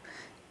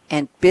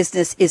 And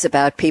business is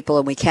about people,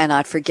 and we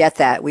cannot forget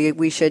that.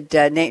 We should,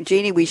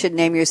 Jeannie, we should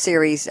name your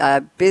series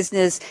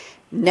Business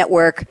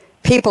Network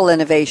People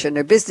Innovation,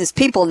 or Business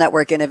People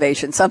Network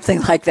Innovation,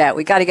 something like that.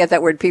 We got to get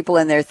that word people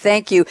in there.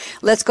 Thank you.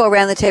 Let's go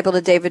around the table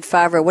to David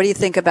Favro. What do you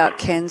think about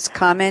Ken's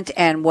comment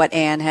and what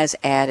Ann has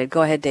added?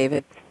 Go ahead,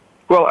 David.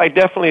 Well, I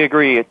definitely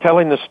agree.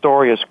 Telling the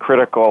story is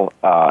critical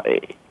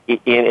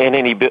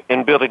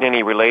in building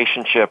any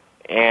relationship,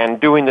 and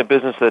doing the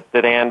business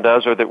that Ann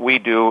does or that we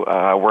do.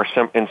 We're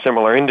in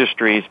similar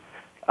industries.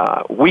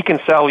 We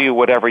can sell you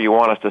whatever you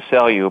want us to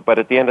sell you, but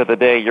at the end of the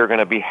day, you're going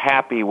to be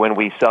happy when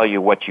we sell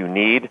you what you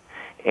need.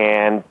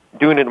 And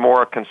doing it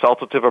more a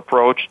consultative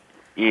approach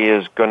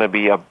is going to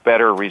be a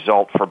better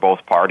result for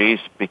both parties,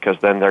 because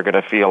then they're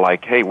going to feel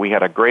like, hey, we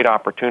had a great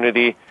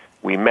opportunity,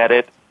 we met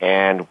it,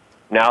 and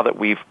now that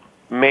we've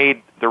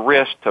made the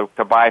risk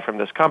to buy from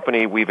this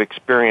company, we've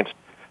experienced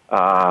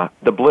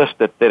the bliss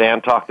that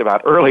Ann talked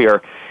about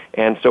earlier,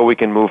 and so we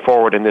can move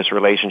forward in this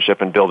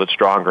relationship and build it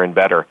stronger and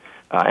better.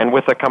 And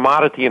with the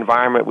commodity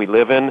environment we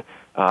live in,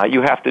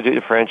 you have to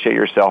differentiate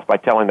yourself by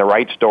telling the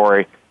right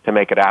story to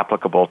make it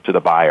applicable to the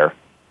buyer.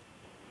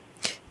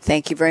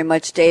 Thank you very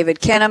much,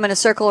 David. Ken, I'm going to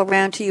circle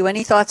around to you.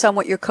 Any thoughts on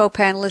what your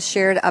co-panelists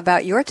shared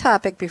about your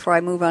topic before I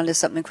move on to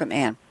something from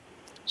Ann?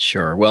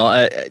 Sure.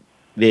 Well,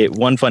 the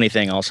one funny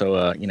thing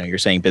also, you're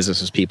saying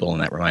business is people,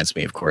 and that reminds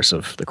me, of course,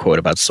 of the quote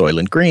about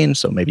Soylent Green.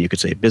 So maybe you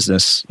could say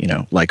business,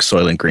 like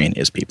Soylent Green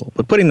is people.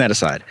 But putting that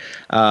aside,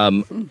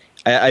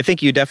 I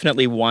think you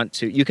definitely want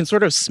to, you can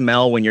sort of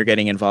smell when you're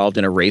getting involved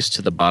in a race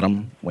to the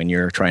bottom when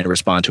you're trying to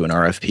respond to an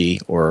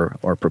RFP or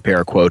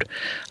prepare a quote.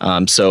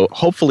 So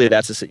hopefully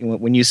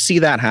when you see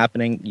that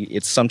happening,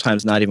 it's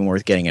sometimes not even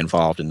worth getting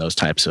involved in those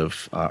types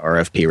of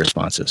RFP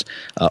responses.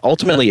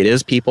 Ultimately, it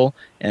is people,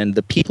 and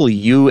the people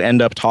you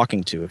end up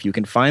talking to, if you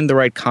can find the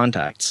right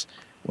contacts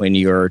when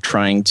you're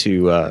trying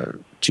to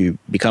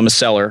become a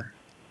seller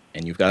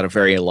and you've got a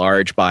very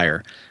large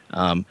buyer,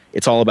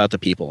 it's all about the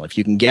people. If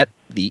you can get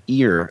the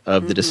ear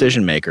of the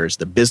decision makers,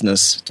 the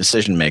business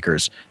decision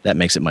makers, that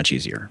makes it much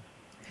easier.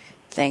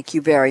 Thank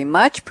you very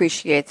much.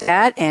 Appreciate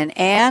that. And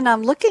Anne,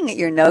 I'm looking at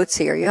your notes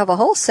here. You have a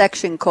whole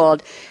section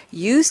called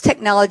Use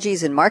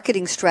Technologies and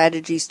Marketing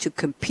Strategies to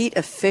Compete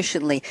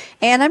Efficiently.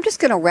 And I'm just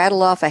going to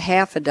rattle off a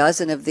half a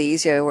dozen of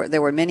these. There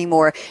were many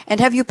more.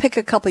 And have you pick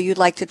a couple you'd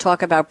like to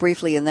talk about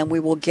briefly, and then we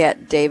will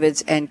get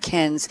David's and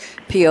Ken's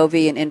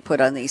POV and input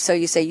on these. So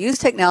you say use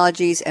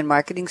technologies and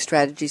marketing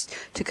strategies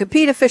to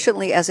compete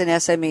efficiently as an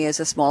SME, as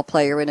a small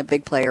player in a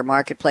big player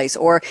marketplace,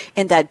 or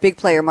in that big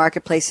player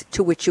marketplace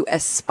to which you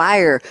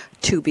aspire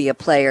to be a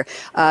player.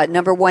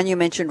 Number one, you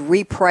mentioned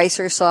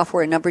repricer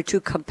software. Number two,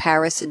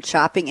 comparison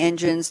shopping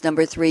engines.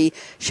 Number three,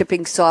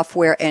 shipping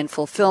software and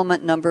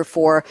fulfillment. Number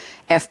four,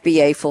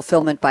 FBA,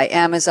 fulfillment by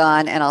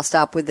Amazon. And I'll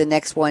stop with the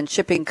next one.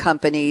 Shipping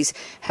companies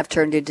have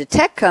turned into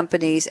tech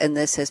companies, and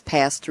this has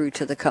passed through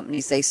to the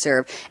companies they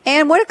serve.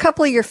 And what are a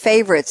couple of your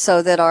favorites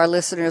so that our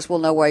listeners will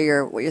know what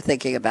you're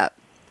thinking about?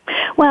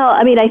 Well,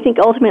 I mean, I think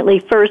ultimately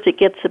first it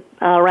gets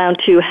around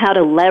to how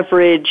to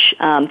leverage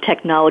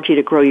technology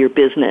to grow your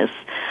business.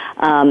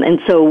 And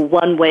so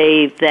one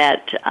way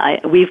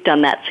that we've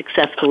done that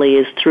successfully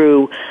is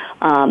through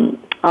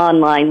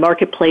online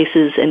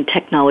marketplaces and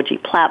technology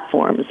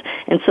platforms.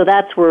 And so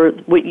that's where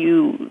what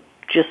you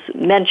just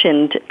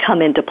mentioned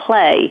come into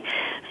play.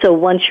 So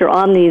once you're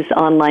on these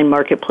online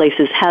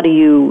marketplaces, how do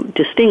you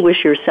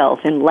distinguish yourself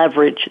and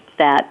leverage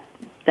that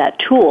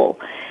tool?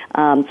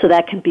 So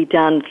that can be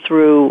done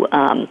through,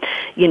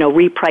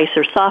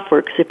 repricer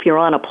software, because if you're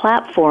on a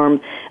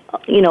platform,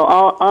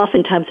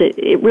 oftentimes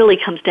it really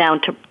comes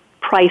down to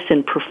price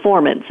and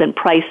performance, and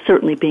price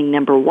certainly being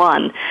number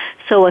one.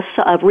 So a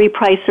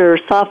repricer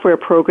software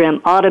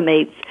program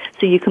automates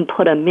so you can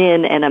put a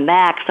min and a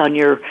max on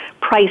your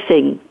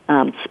pricing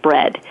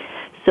spread.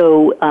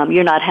 So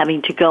you're not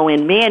having to go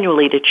in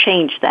manually to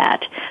change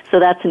that. So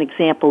that's an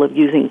example of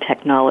using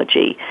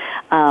technology.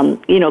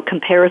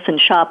 Comparison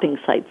shopping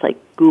sites like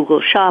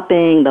Google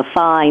Shopping, The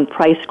Find,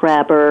 Price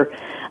Grabber.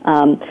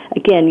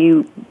 Again,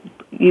 you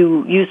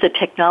use the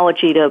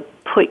technology to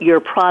put your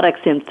products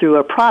in through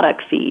a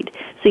product feed.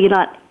 So you're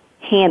not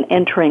hand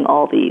entering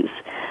all these.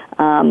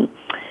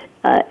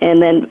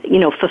 And then,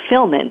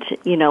 fulfillment,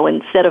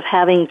 instead of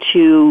having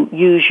to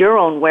use your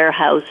own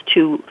warehouse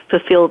to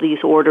fulfill these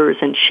orders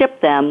and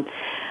ship them,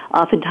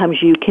 oftentimes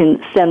you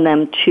can send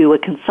them to a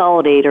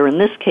consolidator, in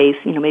this case,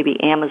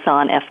 maybe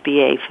Amazon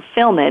FBA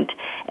fulfillment,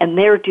 and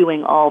they're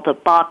doing all the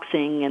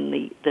boxing and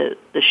the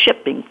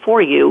shipping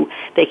for you.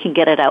 They can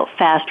get it out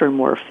faster and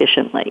more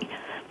efficiently.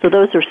 So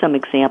those are some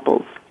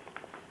examples.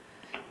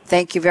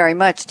 Thank you very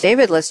much.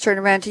 David, let's turn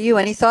around to you.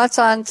 Any thoughts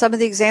on some of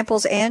the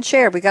examples Anne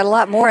shared? We got a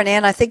lot more, and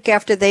Anne, I think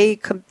after they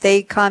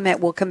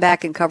comment, we'll come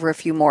back and cover a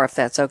few more, if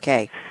that's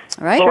okay.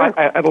 All right?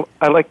 Well,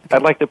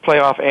 I'd like to play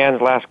off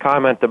Anne's last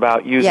comment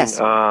about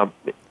using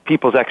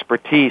people's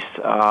expertise,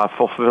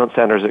 fulfillment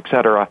centers, et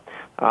cetera.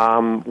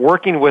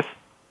 Working with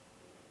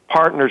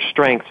partners'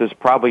 strengths is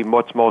probably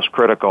what's most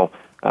critical.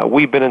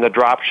 We've been in the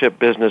dropship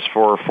business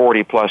for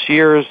 40-plus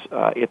years.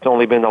 It's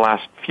only been the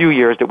last few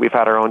years that we've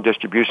had our own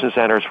distribution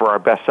centers for our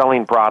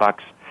best-selling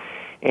products.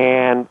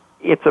 And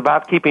it's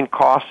about keeping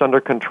costs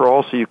under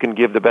control so you can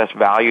give the best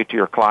value to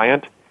your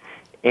client.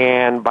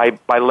 And by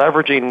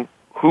leveraging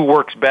who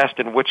works best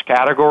in which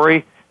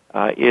category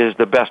is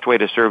the best way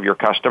to serve your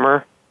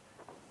customer.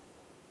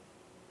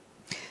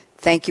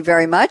 Thank you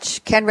very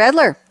much. Ken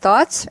Redler,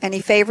 thoughts? Any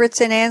favorites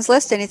in Anne's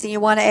list? Anything you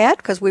want to add?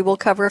 Because we will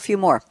cover a few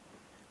more.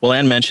 Well,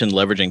 Anne mentioned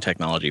leveraging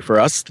technology. For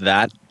us,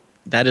 that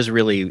is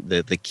really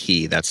the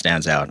key that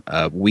stands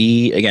out.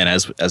 We, again,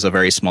 as a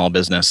very small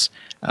business,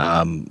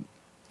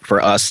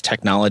 for us,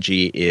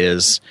 technology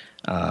is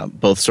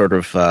both sort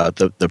of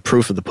the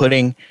proof of the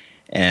pudding,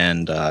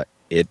 and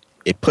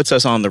it puts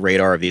us on the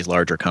radar of these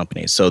larger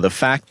companies. So the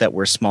fact that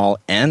we're small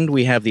and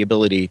we have the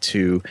ability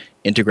to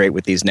integrate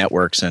with these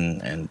networks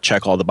and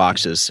check all the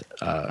boxes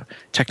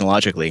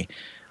technologically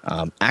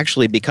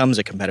actually becomes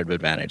a competitive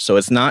advantage. So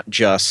it's not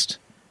just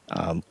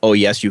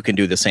yes, you can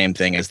do the same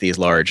thing as these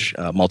large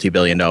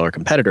multi-billion-dollar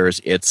competitors.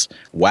 It's,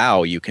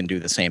 wow, you can do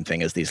the same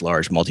thing as these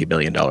large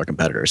multi-billion-dollar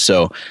competitors.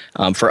 So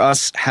for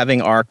us,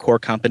 having our core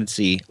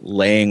competency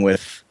laying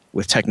with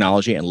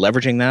technology and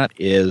leveraging that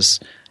is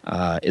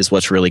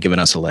what's really given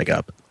us a leg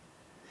up.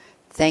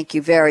 Thank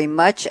you very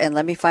much. And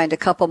let me find a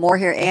couple more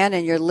here. Anne,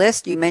 in your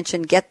list, you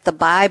mentioned get the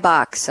buy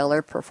box,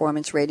 seller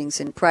performance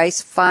ratings and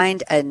price,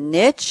 find a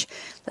niche.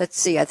 Let's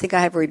see. I think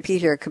I have a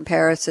repeat here.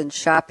 Comparison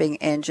shopping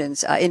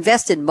engines.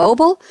 Invest in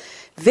mobile,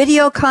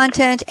 video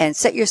content, and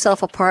set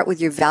yourself apart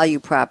with your value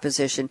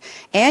proposition.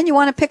 Anne, you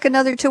want to pick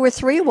another two or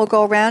three? We'll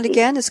go around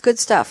again. It's good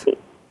stuff.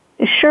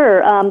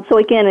 Sure. So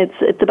again,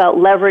 it's about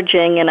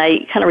leveraging, and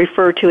I kind of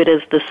refer to it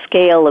as the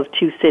scale of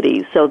two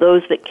cities. So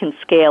those that can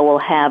scale will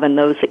have, and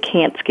those that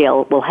can't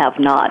scale will have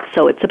not.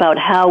 So it's about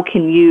how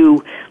can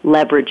you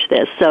leverage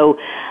this. So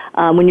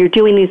when you're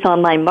doing these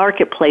online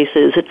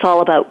marketplaces, it's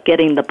all about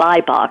getting the buy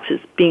boxes,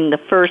 being the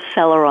first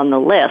seller on the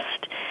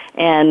list.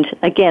 And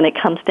again, it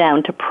comes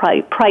down to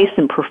price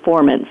and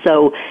performance.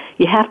 So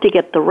you have to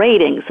get the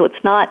rating. So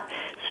it's not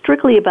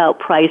strictly about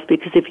price,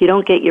 because if you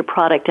don't get your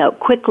product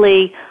out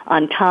quickly,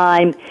 on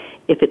time,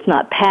 if it's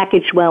not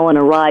packaged well and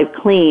arrived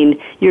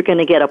clean, you're going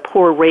to get a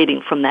poor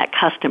rating from that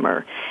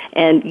customer.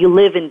 And you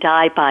live and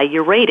die by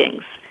your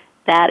ratings,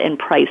 that and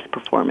price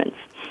performance.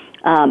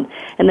 And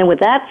then with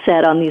that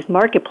said, on these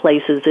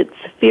marketplaces, it's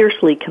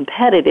fiercely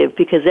competitive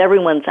because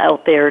everyone's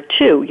out there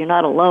too. You're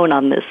not alone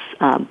on this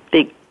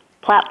big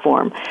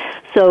platform.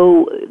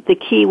 So the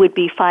key would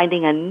be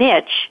finding a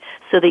niche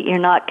so that you're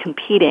not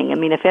competing. I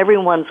mean, if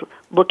everyone's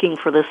looking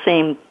for the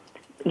same,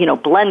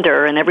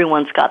 blender and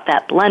everyone's got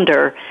that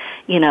blender,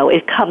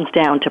 it comes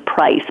down to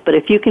price. But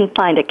if you can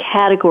find a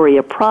category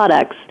of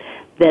products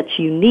that's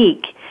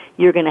unique,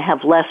 you're going to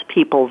have less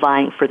people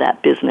vying for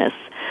that business.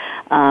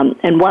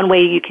 And one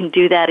way you can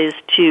do that is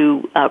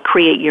to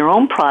create your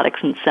own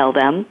products and sell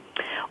them,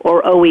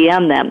 or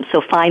OEM them.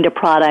 So find a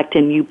product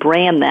and you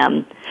brand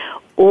them,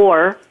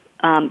 or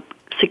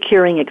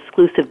securing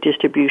exclusive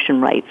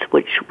distribution rights,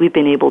 which we've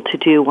been able to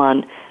do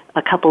on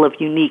a couple of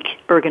unique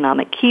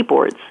ergonomic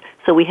keyboards.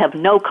 So we have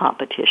no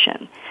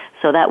competition.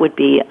 So that would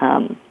be,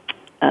 a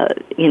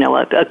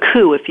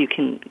coup if you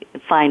can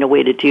find a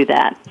way to do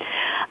that.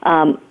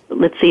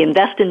 Let's see,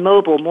 invest in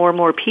mobile. More and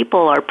more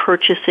people are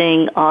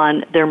purchasing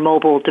on their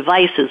mobile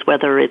devices,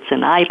 whether it's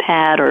an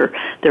iPad or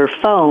their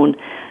phone.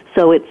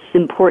 So it's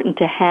important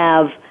to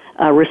have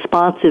a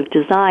responsive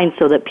design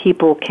so that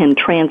people can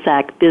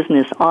transact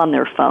business on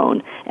their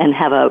phone and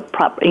have a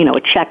proper,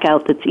 a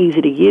checkout that's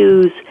easy to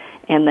use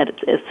and that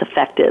it's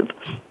effective.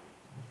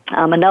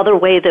 Another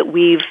way that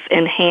we've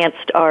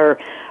enhanced our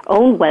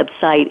own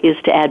website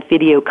is to add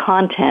video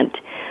content.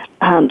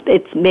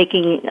 It's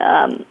making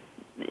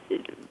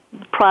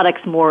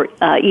products more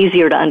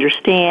easier to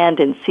understand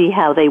and see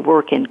how they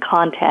work in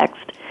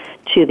context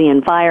to the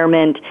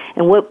environment.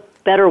 And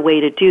what better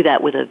way to do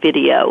that with a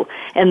video?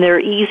 And they're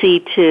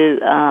easy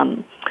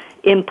to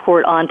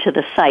import onto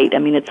the site. I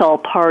mean, it's all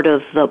part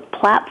of the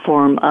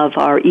platform of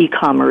our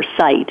e-commerce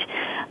site.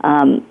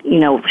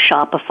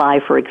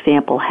 Shopify, for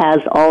example,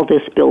 has all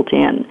this built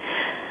in.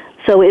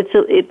 So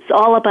it's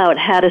all about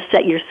how to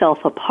set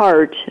yourself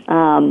apart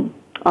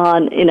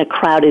in a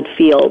crowded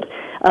field.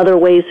 Other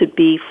ways would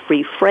be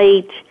free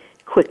freight,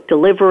 quick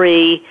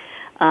delivery,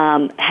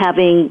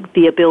 having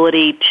the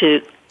ability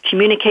to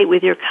communicate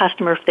with your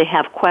customer if they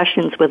have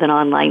questions with an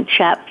online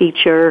chat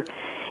feature.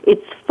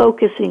 It's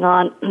focusing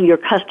on your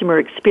customer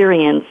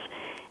experience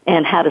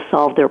and how to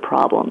solve their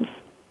problems.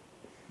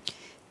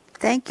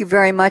 Thank you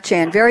very much,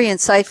 Ann. Very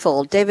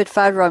insightful. David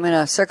Favro, I'm going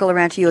to circle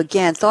around to you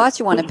again. Thoughts?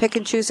 You want to pick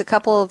and choose a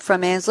couple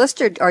from Ann's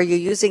list, or are you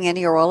using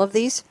any or all of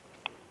these?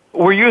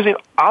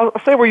 I'll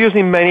say we're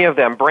using many of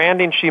them.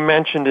 Branding, she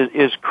mentioned,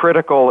 is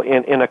critical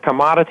in a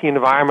commodity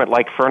environment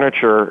like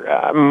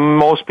furniture.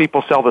 Most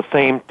people sell the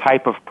same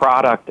type of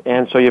product,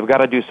 and so you've got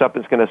to do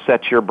something that's going to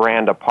set your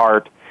brand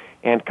apart.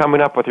 And coming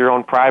up with your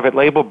own private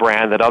label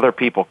brand that other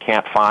people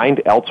can't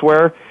find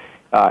elsewhere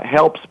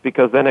helps,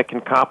 because then it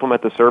can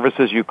complement the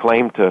services you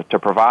claim to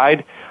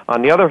provide.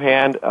 On the other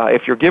hand,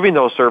 if you're giving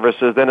those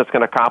services, then it's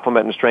going to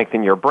complement and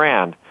strengthen your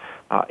brand.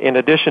 In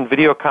addition,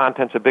 video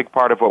content's a big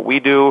part of what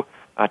we do,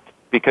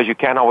 because you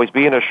can't always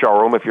be in a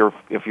showroom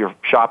if you're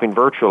shopping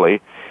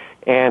virtually.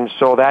 And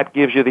so that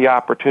gives you the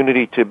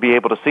opportunity to be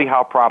able to see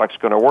how product's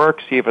going to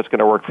work, see if it's going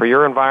to work for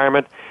your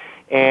environment.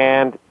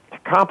 And to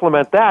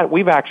complement that,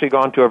 we've actually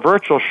gone to a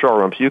virtual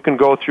showroom. So you can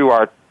go through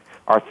our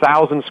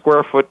 1,000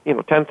 square foot,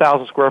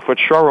 10,000 square foot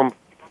showroom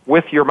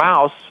with your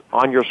mouse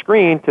on your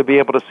screen to be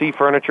able to see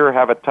furniture,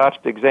 have it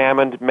touched,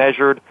 examined,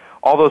 measured,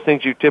 all those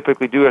things you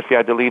typically do if you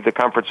had to leave the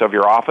comforts of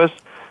your office,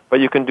 but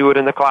you can do it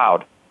in the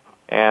cloud.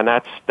 And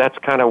that's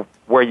kind of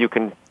where you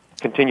can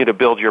continue to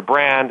build your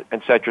brand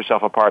and set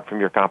yourself apart from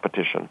your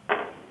competition.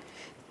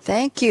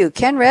 Thank you.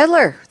 Ken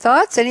Redler,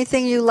 thoughts?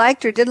 Anything you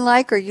liked or didn't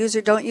like or use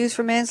or don't use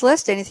from Ann's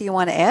list? Anything you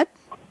want to add?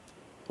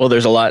 Well,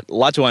 there's a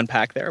lot to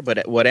unpack there,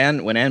 but when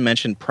Ann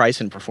mentioned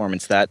price and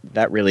performance, that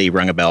really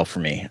rung a bell for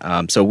me.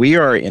 So we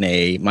are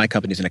my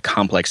company's in a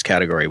complex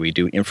category. We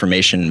do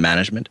information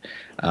management,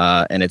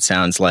 and it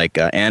sounds like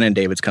Ann and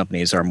David's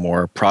companies are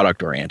more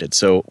product oriented.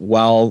 So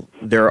while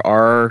there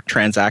are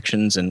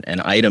transactions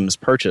and items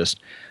purchased,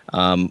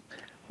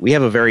 we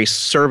have a very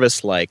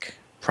service-like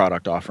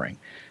product offering.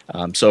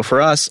 So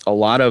for us, a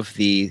lot of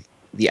the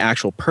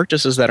actual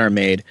purchases that are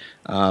made,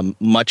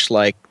 much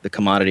like the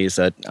commodities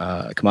that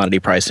commodity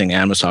pricing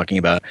Ann was talking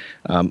about,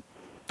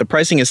 the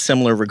pricing is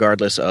similar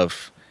regardless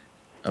of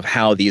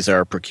how these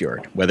are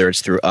procured, whether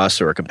it's through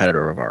us or a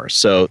competitor of ours.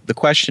 So the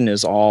question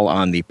is all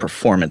on the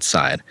performance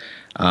side.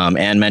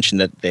 Ann mentioned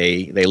that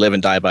they live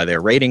and die by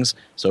their ratings.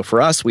 So for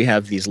us, we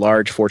have these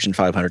large Fortune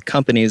 500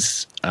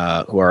 companies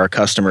who are our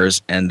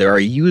customers, and there are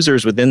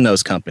users within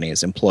those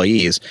companies,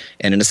 employees,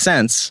 and in a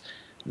sense,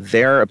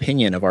 their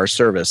opinion of our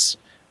service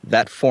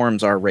that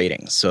forms our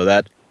ratings. So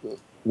that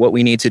what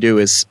we need to do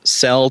is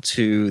sell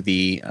to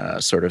the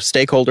sort of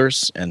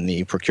stakeholders and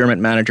the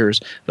procurement managers,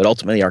 but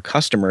ultimately our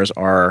customers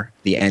are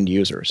the end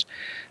users.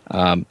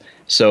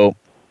 So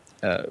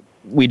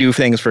we do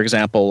things, for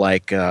example,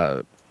 like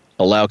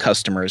allow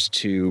customers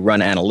to run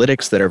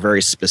analytics that are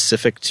very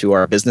specific to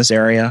our business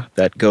area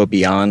that go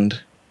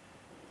beyond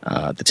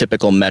the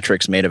typical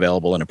metrics made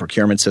available in a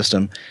procurement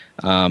system,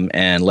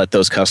 and let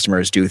those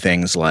customers do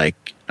things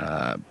like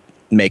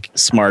make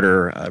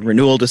smarter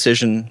renewal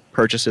decision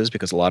purchases,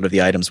 because a lot of the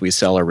items we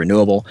sell are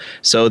renewable.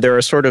 So there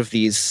are sort of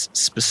these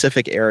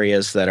specific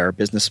areas that are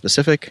business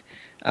specific.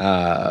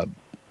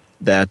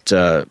 That's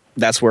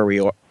where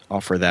we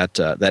offer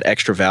that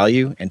extra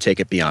value and take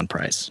it beyond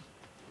price.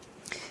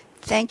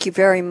 Thank you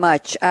very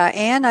much.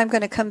 Anne, I'm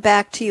going to come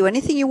back to you.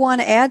 Anything you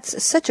want to add?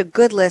 Such a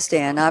good list,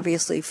 Anne.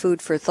 Obviously,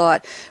 food for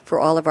thought for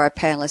all of our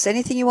panelists.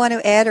 Anything you want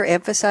to add or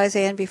emphasize,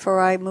 Anne,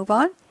 before I move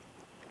on?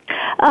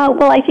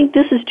 Well, I think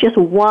this is just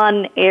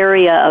one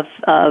area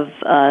of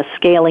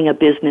scaling a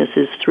business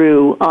is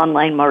through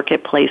online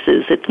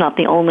marketplaces. It's not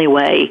the only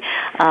way,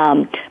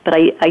 but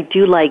I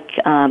do like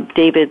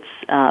David's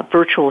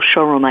virtual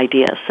showroom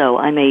idea, so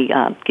I may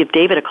give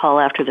David a call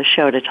after the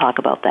show to talk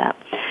about that.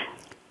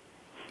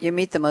 You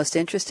meet the most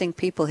interesting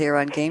people here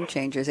on Game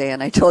Changers,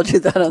 Anne. I told you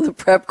that on the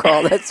prep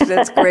call.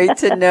 That's great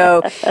to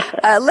know.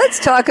 Let's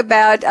talk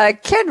about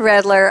Ken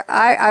Redler.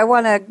 I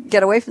want to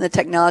get away from the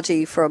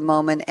technology for a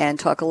moment and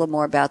talk a little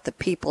more about the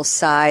people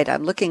side.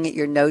 I'm looking at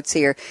your notes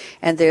here,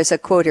 and there's a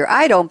quote here.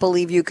 I don't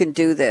believe you can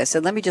do this.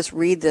 And let me just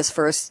read this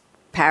first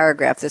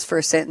paragraph, this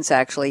first sentence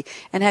actually,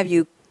 and have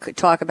you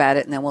talk about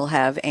it, and then we'll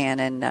have Anne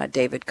and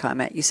David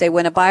comment. You say,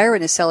 when a buyer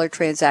and a seller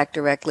transact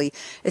directly,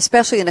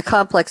 especially in a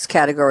complex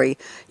category,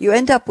 you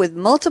end up with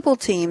multiple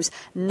teams,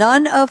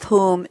 none of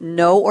whom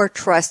know or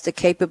trust the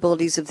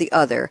capabilities of the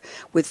other,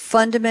 with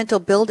fundamental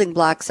building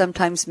blocks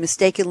sometimes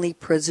mistakenly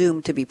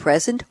presumed to be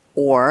present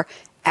or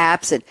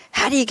absent.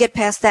 How do you get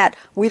past that?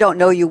 We don't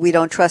know you, we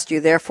don't trust you,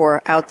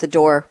 therefore out the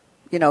door.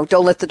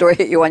 Don't let the door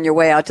hit you on your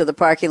way out to the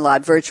parking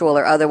lot, virtual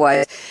or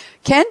otherwise.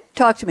 Ken,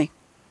 talk to me.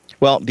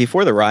 Well,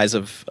 before the rise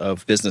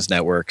of business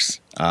networks,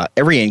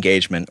 every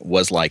engagement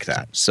was like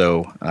that.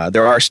 So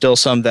there are still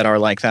some that are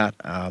like that,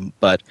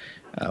 but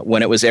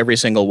when it was every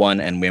single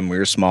one, and when we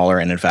were smaller,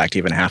 and in fact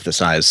even half the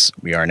size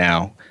we are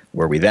now,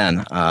 were we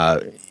then,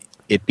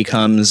 it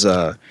becomes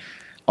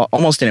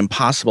almost an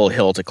impossible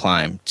hill to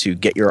climb to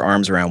get your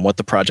arms around what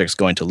the project's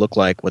going to look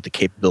like, what the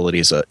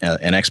capabilities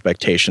and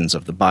expectations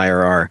of the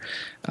buyer are,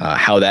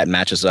 how that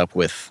matches up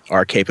with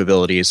our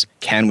capabilities.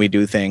 Can we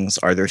do things?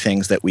 Are there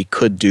things that we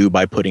could do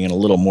by putting in a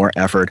little more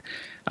effort?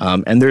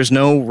 And there's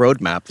no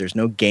roadmap, there's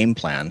no game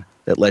plan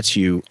that lets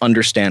you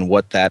understand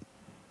what that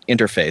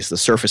interface, the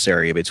surface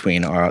area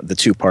between the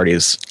two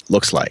parties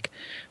looks like.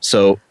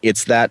 So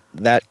it's that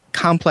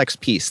complex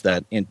piece,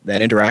 that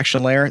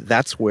interaction layer,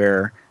 that's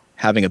where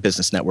having a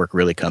business network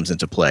really comes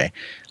into play,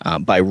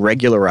 by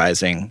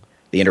regularizing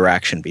the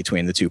interaction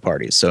between the two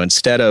parties. So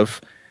instead of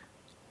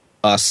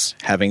us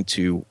having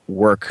to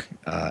work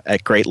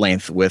at great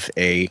length with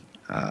a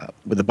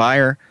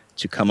buyer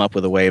to come up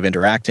with a way of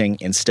interacting,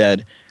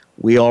 instead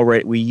we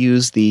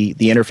use the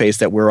interface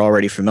that we're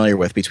already familiar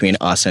with between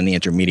us and the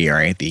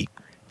intermediary, the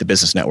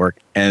business network,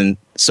 and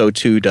so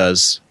too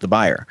does the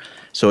buyer.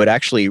 So it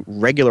actually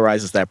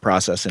regularizes that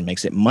process and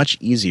makes it much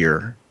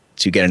easier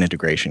to get an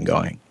integration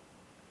going.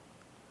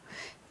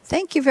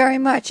 Thank you very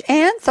much.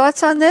 Anne,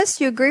 thoughts on this?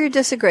 You agree or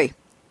disagree?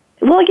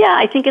 Well, yeah,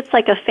 I think it's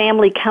like a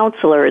family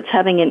counselor. It's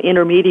having an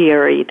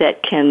intermediary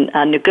that can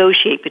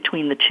negotiate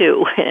between the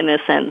two, in a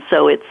sense.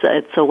 So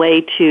it's a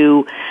way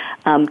to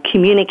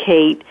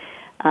communicate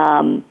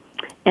and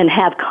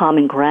have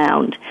common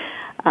ground.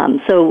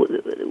 So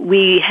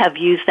we have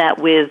used that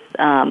with,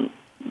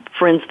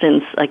 for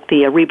instance, like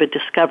the Ariba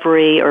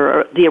Discovery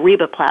or the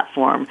Ariba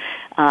platform.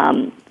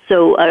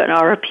 So an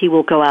RFP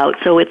will go out.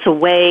 So it's a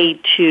way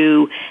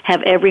to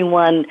have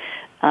everyone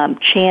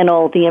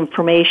channel the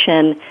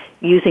information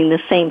using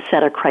the same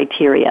set of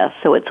criteria.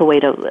 So it's a way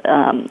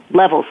to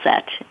level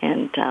set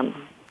and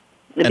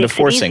a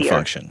forcing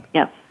function.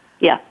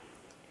 Yeah.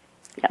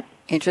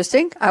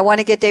 Interesting. I want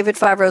to get David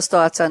Favro's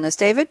thoughts on this.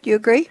 David, you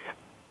agree?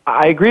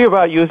 I agree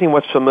about using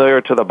what's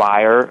familiar to the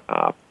buyer.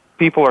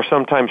 People are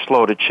sometimes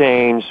slow to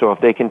change, so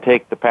if they can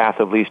take the path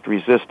of least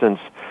resistance,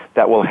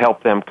 that will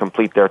help them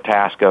complete their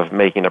task of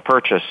making a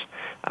purchase.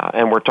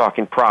 And we're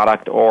talking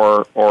product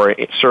or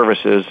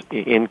services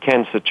in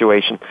Ken's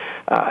situation.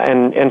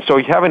 And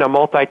so having a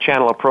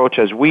multi-channel approach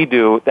as we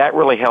do, that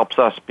really helps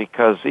us,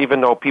 because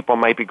even though people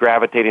might be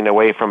gravitating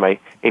away from a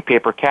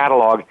paper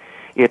catalog,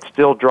 it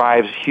still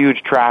drives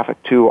huge traffic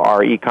to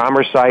our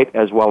e-commerce site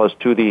as well as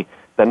to the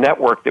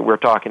network that we're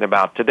talking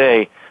about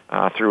today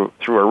through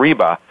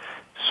Ariba.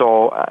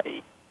 So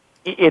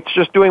it's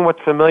just doing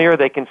what's familiar.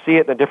 They can see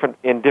it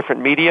in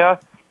different media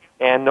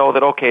and know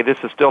that, okay, this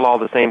is still all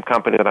the same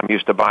company that I'm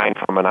used to buying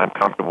from, and I'm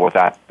comfortable with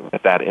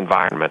that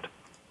environment.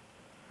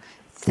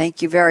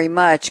 Thank you very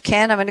much.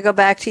 Ken, I'm going to go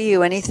back to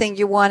you. Anything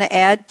you want to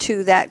add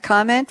to that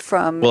comment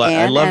from Well,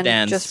 Anne? I loved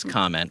Anne's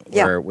comment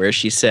where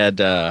she said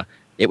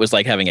it was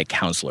like having a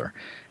counselor.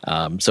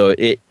 So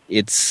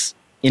it's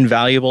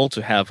invaluable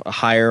to have a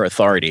higher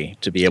authority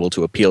to be able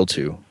to appeal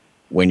to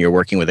when you're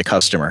working with a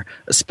customer,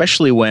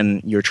 especially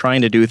when you're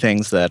trying to do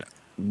things that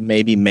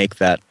maybe make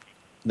that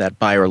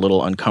buyer a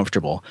little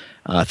uncomfortable,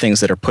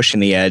 things that are pushing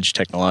the edge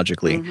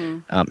technologically.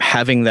 Mm-hmm.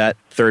 Having that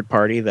third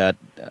party, that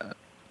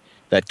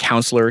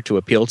counselor to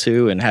appeal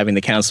to, and having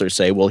the counselor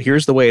say, well,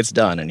 here's the way it's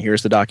done, and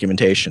here's the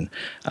documentation.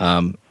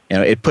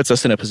 It puts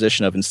us in a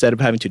position of, instead of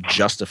having to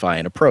justify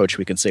an approach,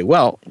 we can say,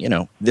 well,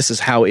 this is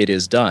how it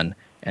is done.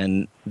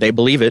 And they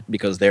believe it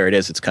because there it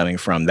is. It's coming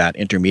from that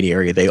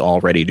intermediary they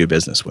already do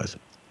business with.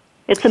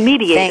 It's a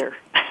mediator.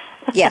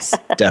 Yes.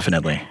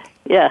 Definitely.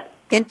 Yeah.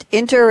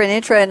 Inter and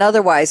intra and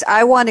otherwise.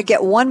 I want to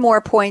get one more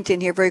point in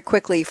here very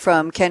quickly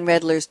from Ken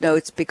Redler's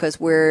notes,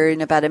 because we're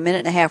in about a minute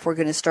and a half. We're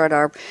going to start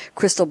our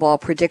crystal ball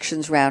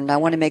predictions round. And I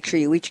want to make sure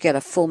you each get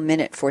a full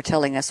minute for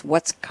telling us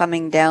what's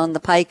coming down the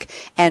pike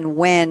and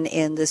when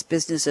in this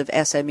business of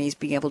SMEs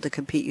being able to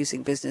compete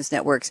using business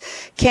networks.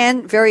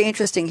 Ken, very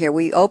interesting here.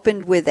 We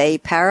opened with a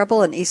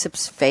parable, an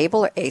Aesop's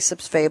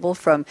fable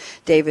from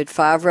David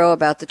Favro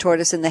about the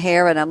tortoise and the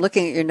hare. And I'm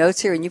looking at your notes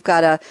here, and you've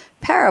got a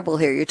parable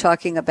here. You're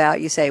talking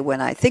about, you say,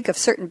 when I think of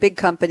certain big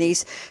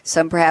companies,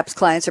 some perhaps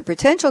clients or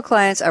potential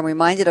clients, I'm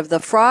reminded of the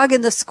frog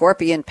and the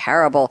scorpion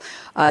parable.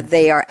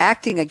 They are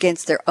acting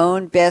against their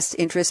own best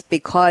interest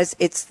because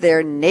it's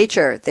their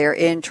nature. They're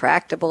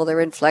intractable. They're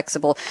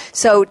inflexible.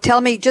 So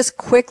tell me, just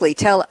quickly,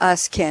 tell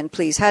us, Ken,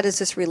 please, how does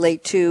this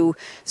relate to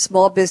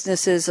small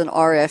businesses and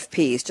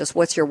RFPs? Just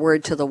what's your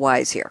word to the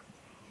wise here?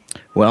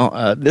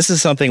 Well, this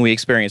is something we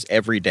experience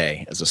every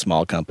day as a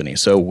small company.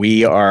 So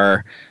we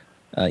are...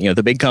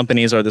 the big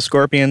companies are the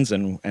scorpions,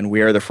 and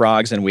we are the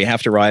frogs, and we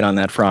have to ride on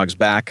that frog's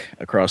back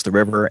across the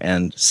river.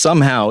 And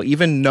somehow,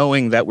 even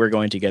knowing that we're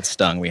going to get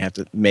stung, we have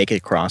to make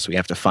it cross. We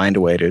have to find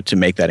a way to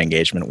make that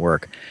engagement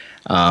work.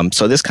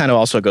 So this kind of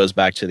also goes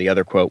back to the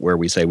other quote where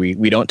we say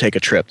we don't take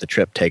a trip, the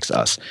trip takes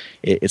us.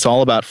 It's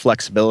all about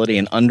flexibility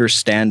and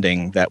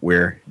understanding that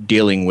we're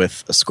dealing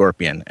with a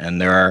scorpion.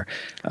 And there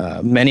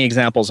are many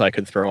examples I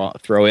could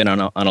throw in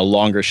on a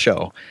longer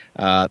show.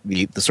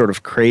 The sort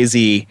of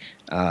crazy,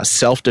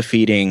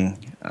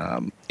 self-defeating,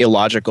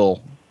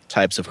 illogical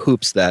types of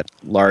hoops that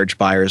large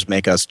buyers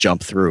make us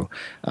jump through.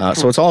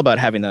 So it's all about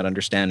having that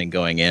understanding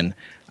going in.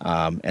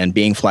 And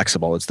being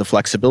flexible. It's the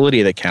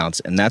flexibility that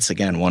counts. And that's,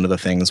 again, one of the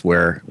things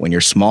where when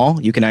you're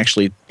small, you can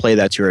actually play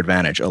that to your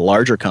advantage. A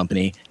larger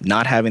company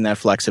not having that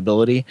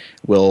flexibility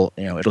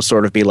it'll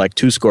sort of be like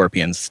two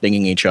scorpions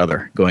stinging each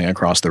other going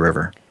across the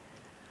river.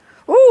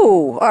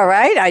 Ooh, all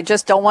right. I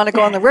just don't want to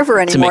go on the river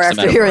anymore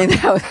after hearing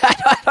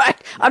that.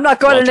 I'm not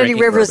going on any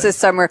rivers this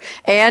summer.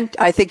 And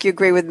I think you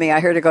agree with me.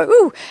 I heard it go,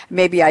 ooh,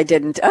 maybe I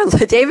didn't.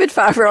 David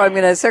Favro, I'm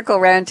going to circle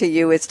around to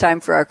you. It's time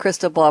for our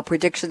crystal ball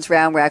predictions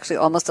round. We're actually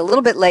almost a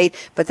little bit late,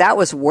 but that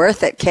was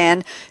worth it,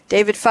 Ken.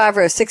 David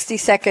Favro, 60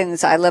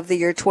 seconds. I love the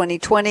year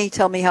 2020.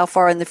 Tell me how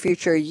far in the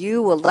future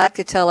you would like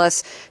to tell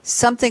us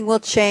something will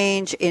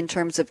change in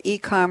terms of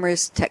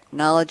e-commerce,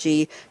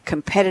 technology,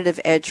 competitive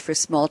edge for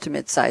small to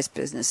mid-sized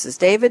businesses.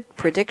 David,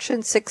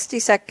 prediction, 60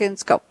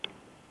 seconds, go.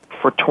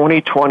 For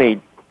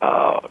 2020,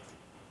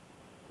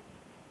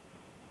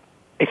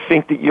 I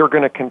think that you're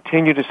going to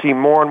continue to see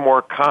more and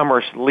more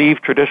commerce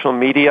leave traditional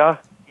media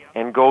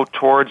and go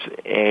towards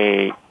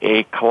a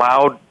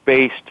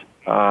cloud-based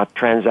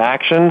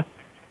transaction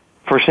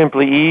for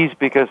simply ease,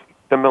 because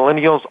the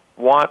millennials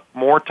want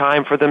more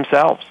time for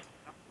themselves.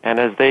 And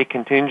as they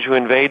continue to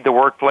invade the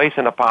workplace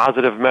in a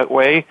positive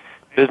way,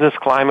 business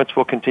climates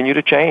will continue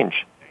to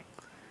change.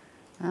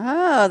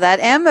 Oh, that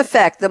M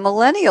effect, the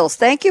millennials.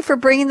 Thank you for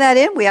bringing that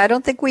in. I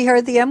don't think we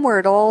heard the M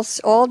word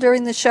all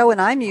during the show,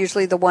 and I'm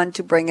usually the one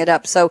to bring it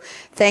up. So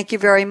thank you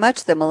very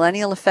much, the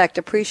millennial effect.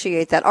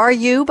 Appreciate that. Are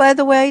you, by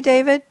the way,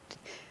 David?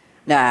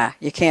 Nah,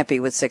 you can't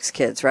be with 6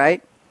 kids,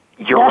 right?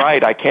 You're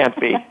right, I can't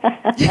be.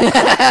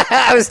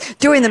 I was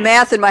doing the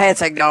math in my head,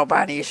 saying, no,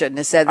 Bonnie, you shouldn't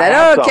have said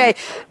that. Okay.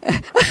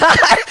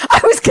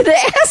 I was going to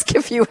ask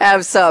if you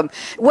have some.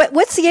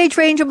 What's the age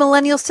range of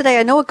millennials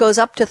today? I know it goes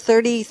up to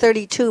 30,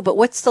 32, but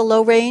what's the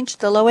low range,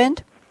 the low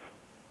end?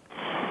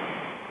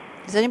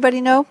 Does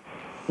anybody know?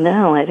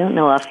 No, I don't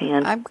know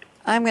offhand.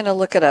 I'm going to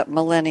look it up,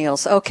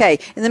 millennials. Okay.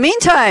 In the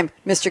meantime,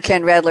 Mr.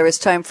 Ken Redler, it's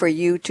time for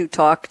you to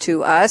talk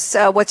to us.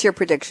 What's your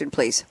prediction,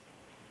 please?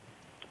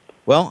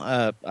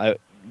 Well,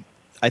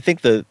 I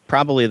think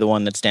probably the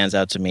one that stands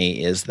out to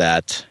me is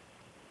that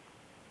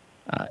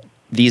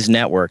these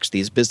networks,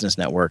 these business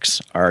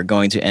networks, are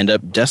going to end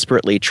up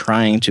desperately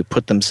trying to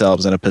put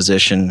themselves in a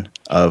position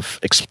of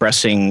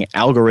expressing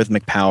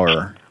algorithmic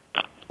power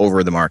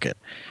over the market.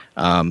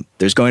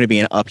 There's going to be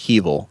an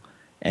upheaval,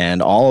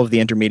 and all of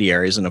the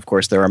intermediaries, and of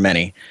course there are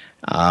many,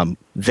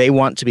 they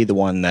want to be the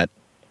one that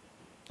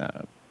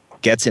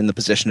gets in the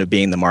position of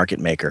being the market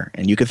maker.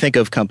 And you can think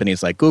of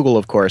companies like Google,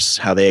 of course,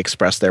 how they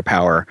express their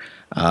power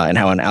and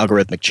how an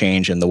algorithmic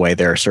change in the way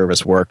their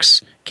service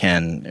works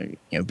can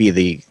be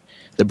the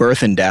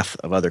birth and death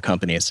of other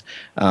companies.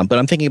 But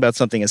I'm thinking about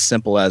something as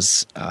simple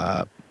as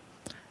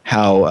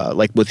how,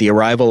 like with the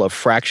arrival of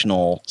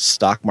fractional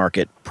stock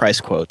market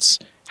price quotes,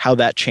 how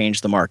that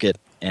changed the market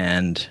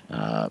and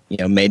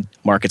made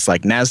markets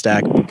like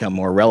NASDAQ become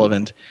more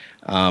relevant.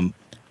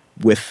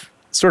 With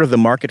sort of the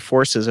market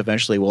forces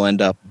eventually will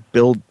end up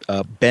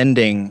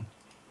bending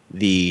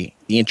the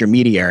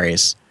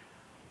intermediaries,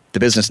 the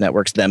business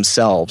networks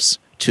themselves,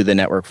 to the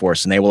network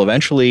force, and they will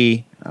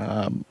eventually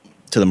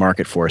to the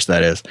market force,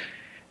 that is.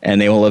 and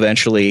they will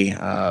eventually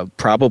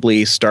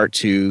probably start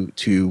to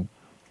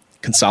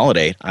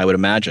consolidate, I would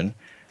imagine,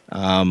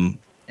 and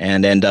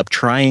end up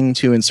trying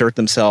to insert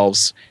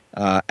themselves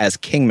as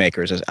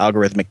kingmakers, as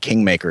algorithmic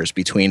kingmakers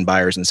between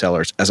buyers and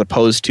sellers, as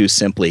opposed to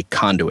simply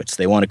conduits.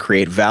 They want to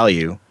create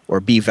value or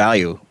be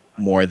value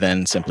more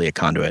than simply a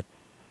conduit.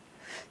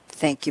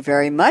 Thank you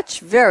very much.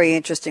 Very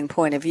interesting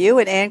point of view.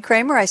 And Ann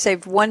Kramer, I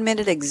saved 1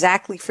 minute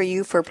exactly for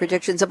you for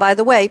predictions. And by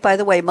the way,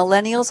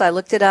 millennials, I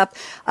looked it up,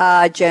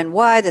 Gen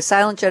Y, the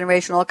silent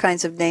generation, all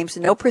kinds of names,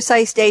 no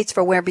precise dates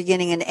for where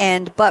beginning and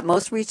end, but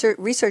most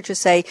researchers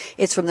say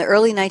it's from the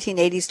early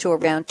 1980s to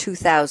around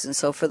 2000.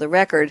 So for the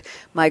record,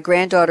 my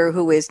granddaughter,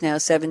 who is now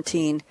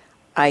 17,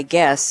 I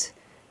guess,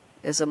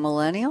 is a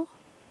millennial?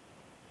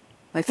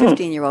 My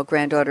 15-year-old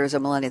granddaughter is a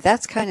millennial.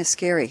 That's kind of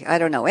scary. I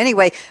don't know.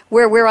 Anyway,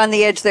 we're on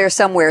the edge there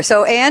somewhere.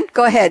 So, Ann,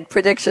 go ahead.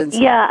 Predictions.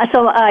 Yeah,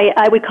 so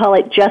I would call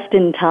it just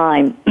in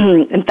time.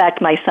 In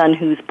fact, my son,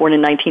 who's born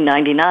in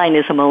 1999,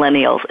 is a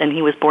millennial, and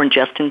he was born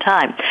just in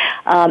time.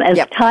 As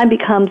time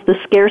becomes the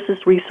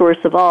scarcest resource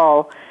of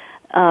all,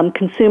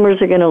 consumers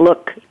are going to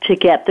look to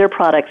get their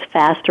products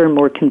faster and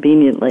more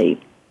conveniently.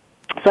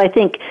 So I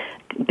think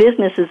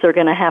businesses are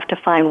going to have to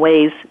find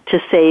ways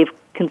to save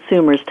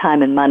consumers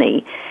time and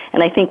money.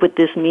 And I think what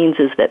this means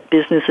is that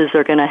businesses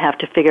are going to have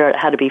to figure out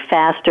how to be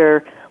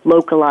faster,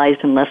 localized,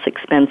 and less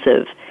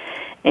expensive,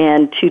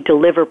 and to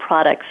deliver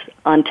products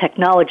on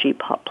technology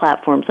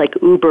platforms like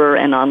Uber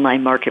and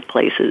online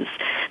marketplaces.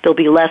 There'll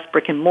be less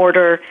brick and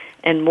mortar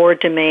and more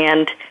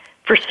demand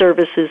for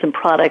services and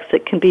products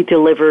that can be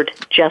delivered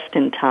just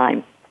in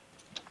time.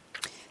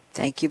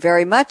 Thank you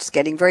very much. It's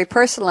getting very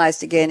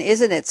personalized again,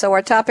 isn't it? So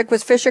our topic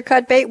was fish or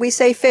cut bait. We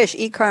say fish,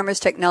 e-commerce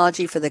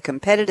technology for the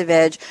competitive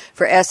edge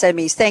for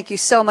SMEs. Thank you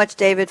so much,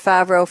 David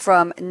Favro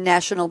from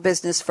National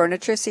Business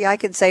Furniture. See, I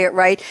can say it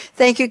right.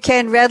 Thank you,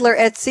 Ken Redler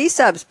at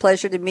cSubs.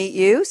 Pleasure to meet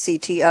you,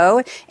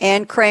 CTO.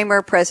 And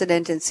Kramer,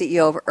 President and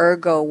CEO of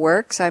Ergo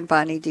Works. I'm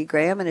Bonnie D.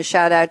 Graham. And a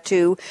shout out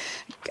to,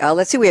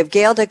 we have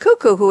Gail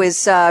DeCuckoo, who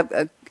is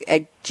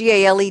at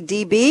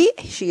GALEDB.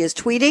 She is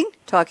tweeting,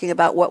 talking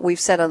about what we've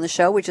said on the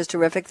show, which is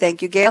terrific.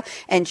 Thank you, Gail.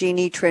 And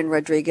Jeannie Trin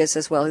Rodriguez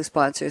as well, who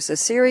sponsors the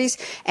series.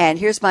 And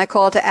here's my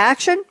call to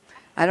action.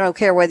 I don't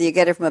care whether you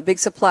get it from a big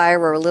supplier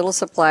or a little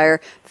supplier.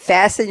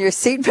 Fasten your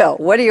seatbelt.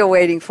 What are you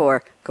waiting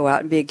for? Go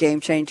out and be a game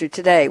changer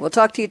today. We'll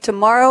talk to you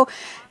tomorrow.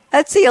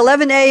 Let's see,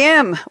 11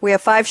 a.m. We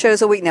have 5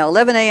 shows a week now.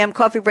 11 a.m.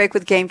 Coffee Break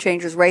with Game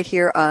Changers right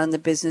here on the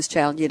Business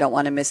Channel. You don't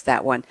want to miss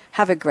that one.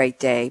 Have a great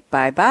day.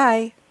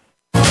 Bye-bye.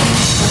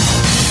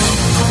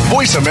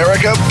 Voice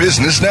America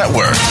Business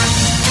Network,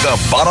 the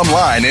bottom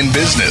line in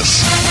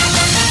business.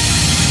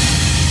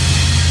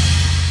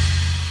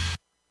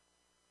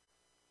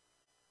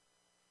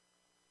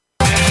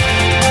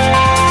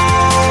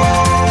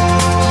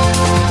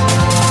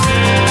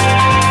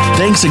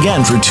 Thanks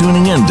again for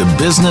tuning in to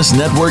Business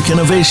Network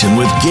Innovation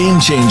with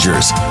Game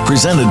Changers,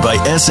 presented by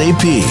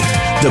SAP.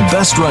 The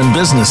best-run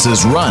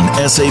businesses run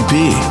SAP.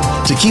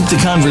 To keep the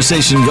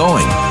conversation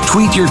going,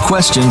 tweet your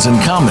questions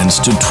and comments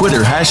to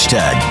Twitter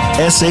 #SAPRADIO.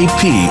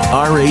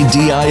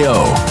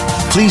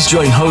 Please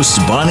join host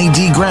Bonnie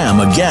D. Graham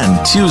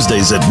again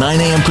Tuesdays at 9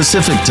 a.m.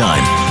 Pacific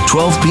Time,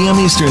 12 p.m.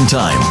 Eastern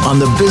Time on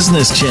the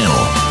Business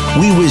Channel.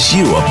 We wish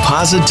you a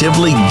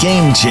positively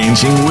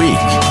game-changing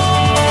week.